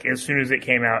like as soon as it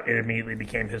came out, it immediately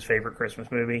became his favorite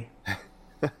Christmas movie.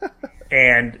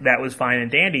 And that was fine and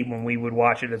dandy when we would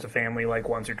watch it as a family like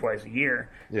once or twice a year.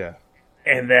 Yeah.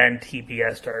 And then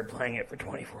TPS started playing it for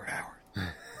 24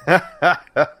 hours.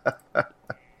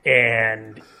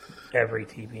 And every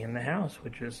TV in the house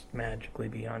would just magically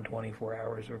be on 24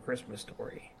 hours of A Christmas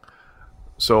Story.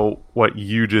 So what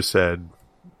you just said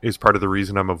is part of the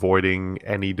reason I'm avoiding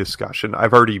any discussion.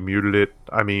 I've already muted it.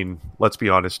 I mean, let's be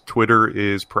honest. Twitter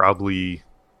is probably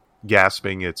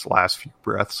gasping its last few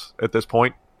breaths at this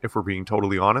point, if we're being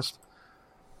totally honest.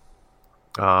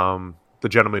 The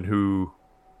gentleman who...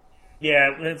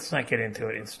 Yeah, let's not get into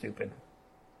it. It's stupid.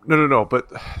 No.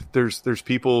 But there's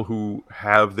people who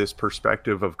have this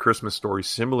perspective of Christmas Story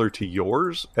similar to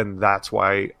yours, and that's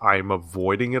why I'm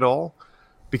avoiding it all.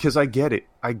 Because I get it.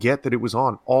 I get that it was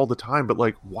on all the time, but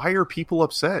like, why are people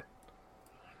upset?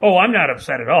 Oh, I'm not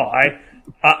upset at all.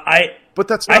 But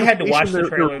that's not I had to watch the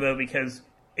trailer though, because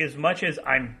as much as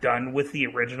I'm done with the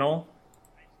original,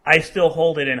 I still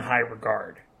hold it in high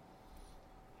regard.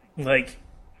 Like,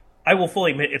 I will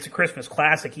fully admit it's a Christmas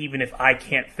classic, even if I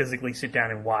can't physically sit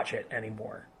down and watch it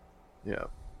anymore. Yeah.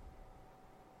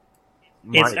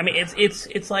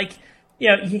 It's like,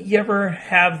 you ever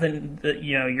have the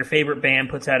your favorite band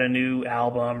puts out a new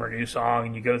album or new song,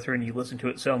 and you go through and you listen to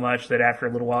it so much that after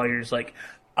a little while you're just like,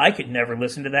 I could never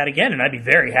listen to that again, and I'd be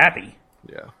very happy.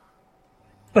 Yeah.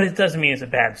 But it doesn't mean it's a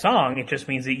bad song. It just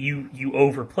means that you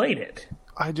overplayed it.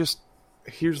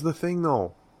 Here's the thing,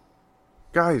 though.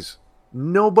 Guys,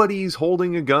 nobody's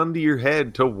holding a gun to your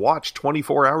head to watch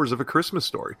 24 hours of A Christmas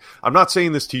Story. I'm not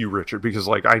saying this to you, Richard, because,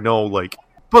 like, I know, like...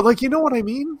 But, like, you know what I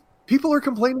mean? People are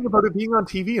complaining about it being on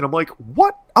TV, and I'm like,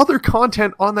 what other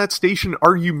content on that station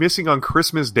are you missing on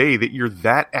Christmas Day that you're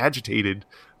that agitated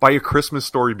by A Christmas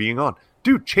Story being on?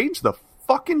 Dude, change the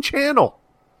fucking channel.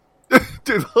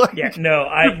 Dude, like,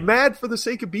 you're mad for the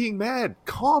sake of being mad.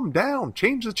 Calm down.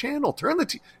 Change the channel. Turn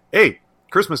the Hey,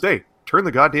 Christmas Day, turn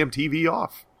the goddamn TV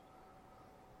off.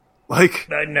 Like,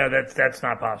 no, that's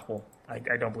not possible.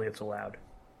 I don't believe it's allowed.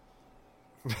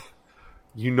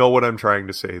 You know what I'm trying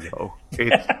to say, though.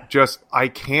 It's just, I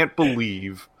can't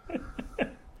believe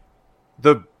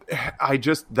that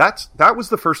was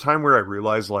the first time where I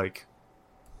realized, like,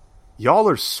 y'all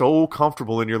are so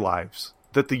comfortable in your lives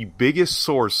that the biggest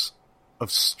source of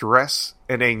stress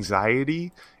and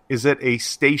anxiety is that a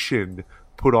station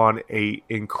put on a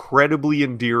incredibly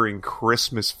endearing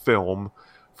Christmas film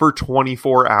for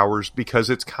 24 hours because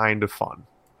it's kind of fun.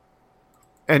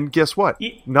 And guess what?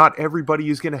 Not everybody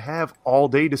is going to have all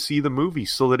day to see the movie,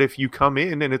 so that if you come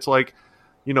in and it's like,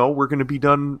 we're going to be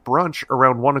done brunch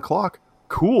around 1 o'clock,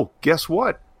 cool. Guess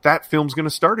what? That film's going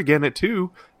to start again at 2.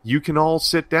 You can all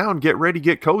sit down, get ready,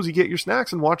 get cozy, get your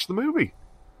snacks, and watch the movie.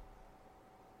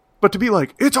 But to be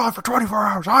like, it's on for 24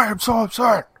 hours, I am so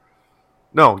upset.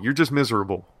 No, you're just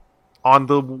miserable. On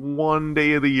the one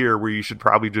day of the year where you should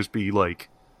probably just be like,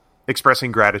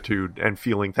 expressing gratitude and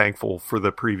feeling thankful for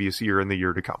the previous year and the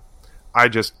year to come.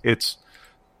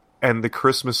 And the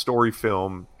Christmas Story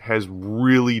film has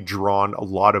really drawn a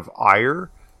lot of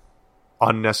ire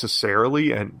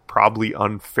unnecessarily and probably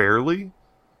unfairly.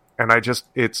 And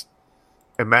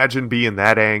imagine being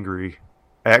that angry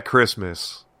at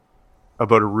Christmas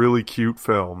about a really cute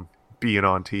film being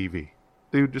on TV.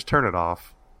 Dude, just turn it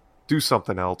off. Do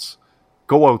something else.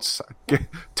 Go outside.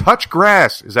 Touch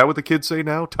grass. Is that what the kids say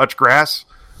now? Touch grass?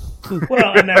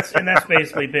 Well, and that's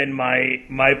basically been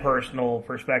my personal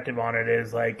perspective on it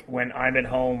is like when I'm at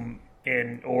home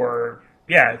when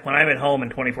I'm at home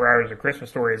and 24 Hours of Christmas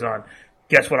Story is on,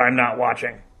 guess what I'm not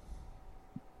watching?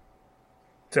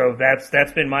 So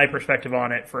that's been my perspective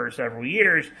on it for several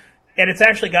years. And it's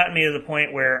actually gotten me to the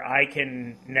point where I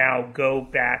can now go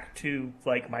back to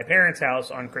like my parents'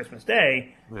 house on Christmas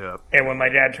Day. Yeah. And when my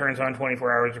dad turns on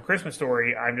 24 Hours of Christmas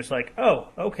Story, I'm just like, oh,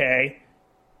 okay.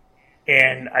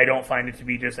 And I don't find it to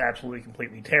be just absolutely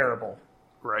completely terrible.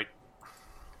 Right.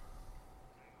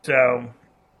 So,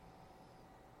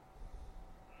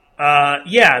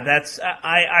 that's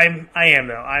I am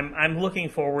though. I'm looking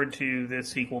forward to this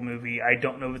sequel movie. I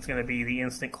don't know if it's going to be the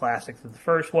instant classic that the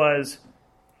first was,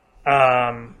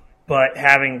 but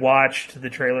having watched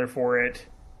the trailer for it,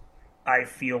 I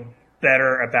feel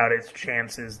better about its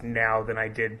chances now than I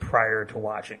did prior to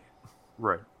watching.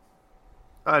 Right.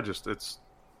 I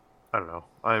don't know.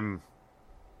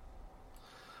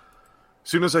 As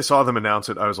soon as I saw them announce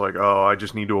it, I was like, oh, I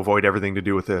just need to avoid everything to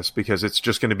do with this because it's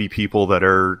just going to be people that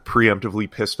are preemptively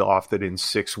pissed off that in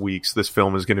 6 weeks this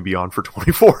film is going to be on for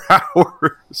 24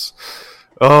 hours.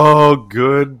 Oh,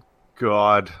 good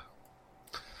God.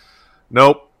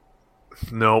 Nope.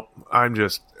 I'm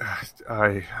just,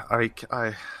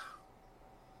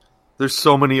 there's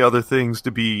so many other things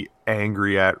to be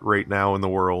angry at right now in the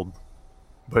world.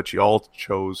 But you all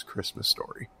chose Christmas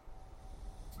Story.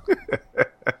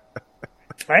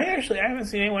 I haven't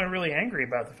seen anyone really angry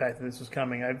about the fact that this is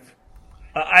coming.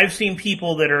 I've seen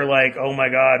people that are like, "Oh my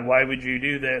God, why would you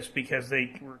do this?" because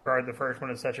they regard the first one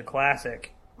as such a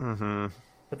classic. Mm-hmm.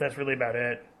 But that's really about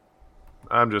it.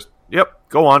 I'm just,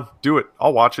 go on, do it.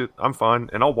 I'll watch it. I'm fine,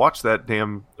 and I'll watch that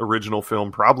damn original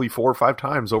film probably 4 or 5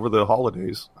 times over the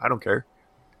holidays. I don't care.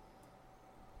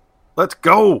 Let's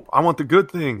go. I want the good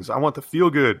things. I want the feel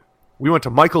good. We went to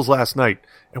Michael's last night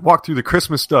and walked through the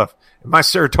Christmas stuff, and my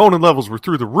serotonin levels were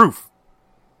through the roof.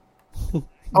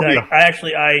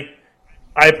 I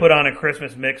put on a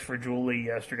Christmas mix for Julie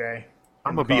yesterday.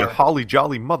 I'm going to be a holly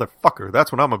jolly motherfucker.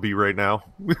 That's what I'm going to be right now.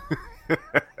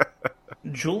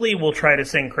 Julie will try to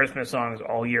sing Christmas songs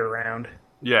all year round.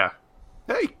 Yeah.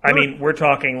 Hey. I mean, we're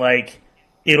talking like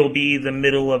it'll be the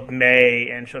middle of May,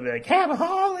 and she'll be like, "Have a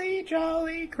holly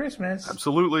jolly Christmas."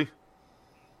 Absolutely.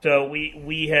 So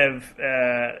we have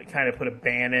kind of put a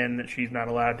ban in that she's not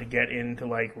allowed to get into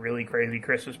like really crazy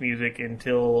Christmas music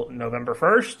until November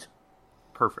 1st.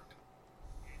 Perfect.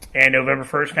 And November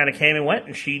 1st kind of came and went,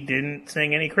 and she didn't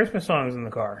sing any Christmas songs in the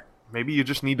car. Maybe you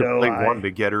just need to play one to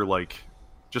get her, like,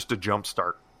 just a jump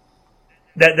start.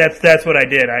 That's what I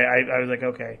did. I was like,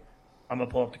 okay, I'm going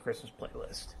to pull up the Christmas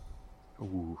playlist.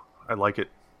 Ooh, I like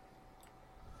it.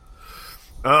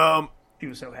 She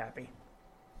was so happy.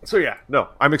 So yeah, no,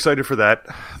 I'm excited for that.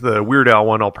 The Weird Al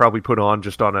one I'll probably put on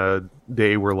just on a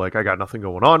day where, like, I got nothing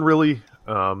going on, really.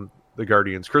 The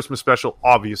Guardians Christmas special,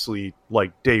 obviously,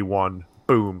 like, day one,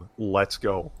 boom, let's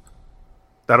go.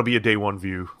 That'll be a day one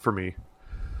view for me.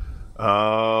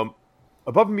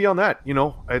 Above and beyond that, you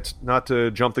know, it's not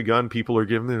to jump the gun. People are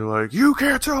they're like, you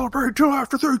can't celebrate till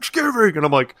after Thanksgiving. And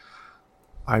I'm like,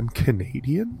 I'm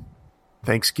Canadian?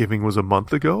 Thanksgiving was a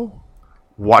month ago?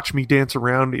 Watch me dance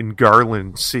around in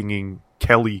Garland singing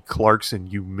Kelly Clarkson,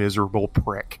 you miserable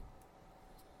prick.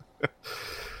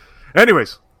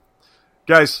 Anyways,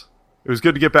 guys, it was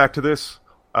good to get back to this.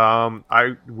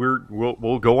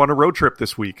 We'll go on a road trip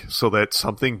this week so that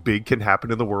something big can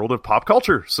happen in the world of pop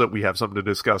culture, so that we have something to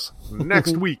discuss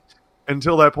next week.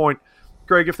 Until that point,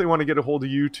 Greg, if they want to get a hold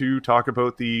of you to talk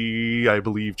about the, I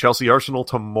believe, Chelsea Arsenal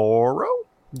tomorrow.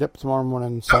 Yep, tomorrow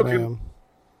morning, 7 a.m.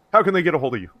 How can they get a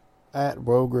hold of you? At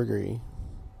Woe Gregory.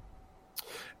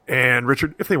 And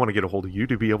Richard, if they want to get a hold of you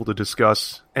to be able to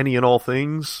discuss any and all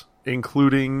things,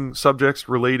 including subjects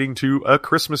relating to A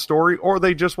Christmas Story, or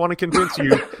they just want to convince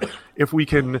you if we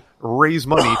can raise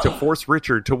money to force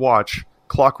Richard to watch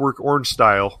Clockwork Orange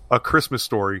style A Christmas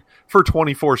Story for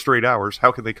 24 straight hours,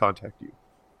 how can they contact you?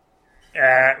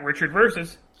 Richard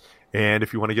Versus. And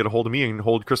if you want to get a hold of me and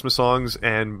hold Christmas songs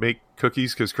and make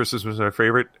cookies, because Christmas is my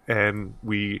favorite, and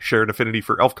we share an affinity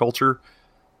for elf culture,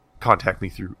 contact me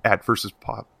through @versus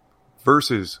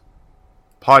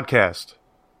podcast,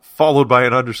 followed by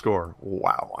an underscore.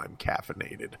 Wow, I'm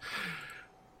caffeinated.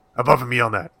 Above and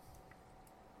beyond that.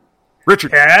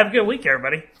 Richard. Have a good week,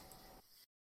 everybody.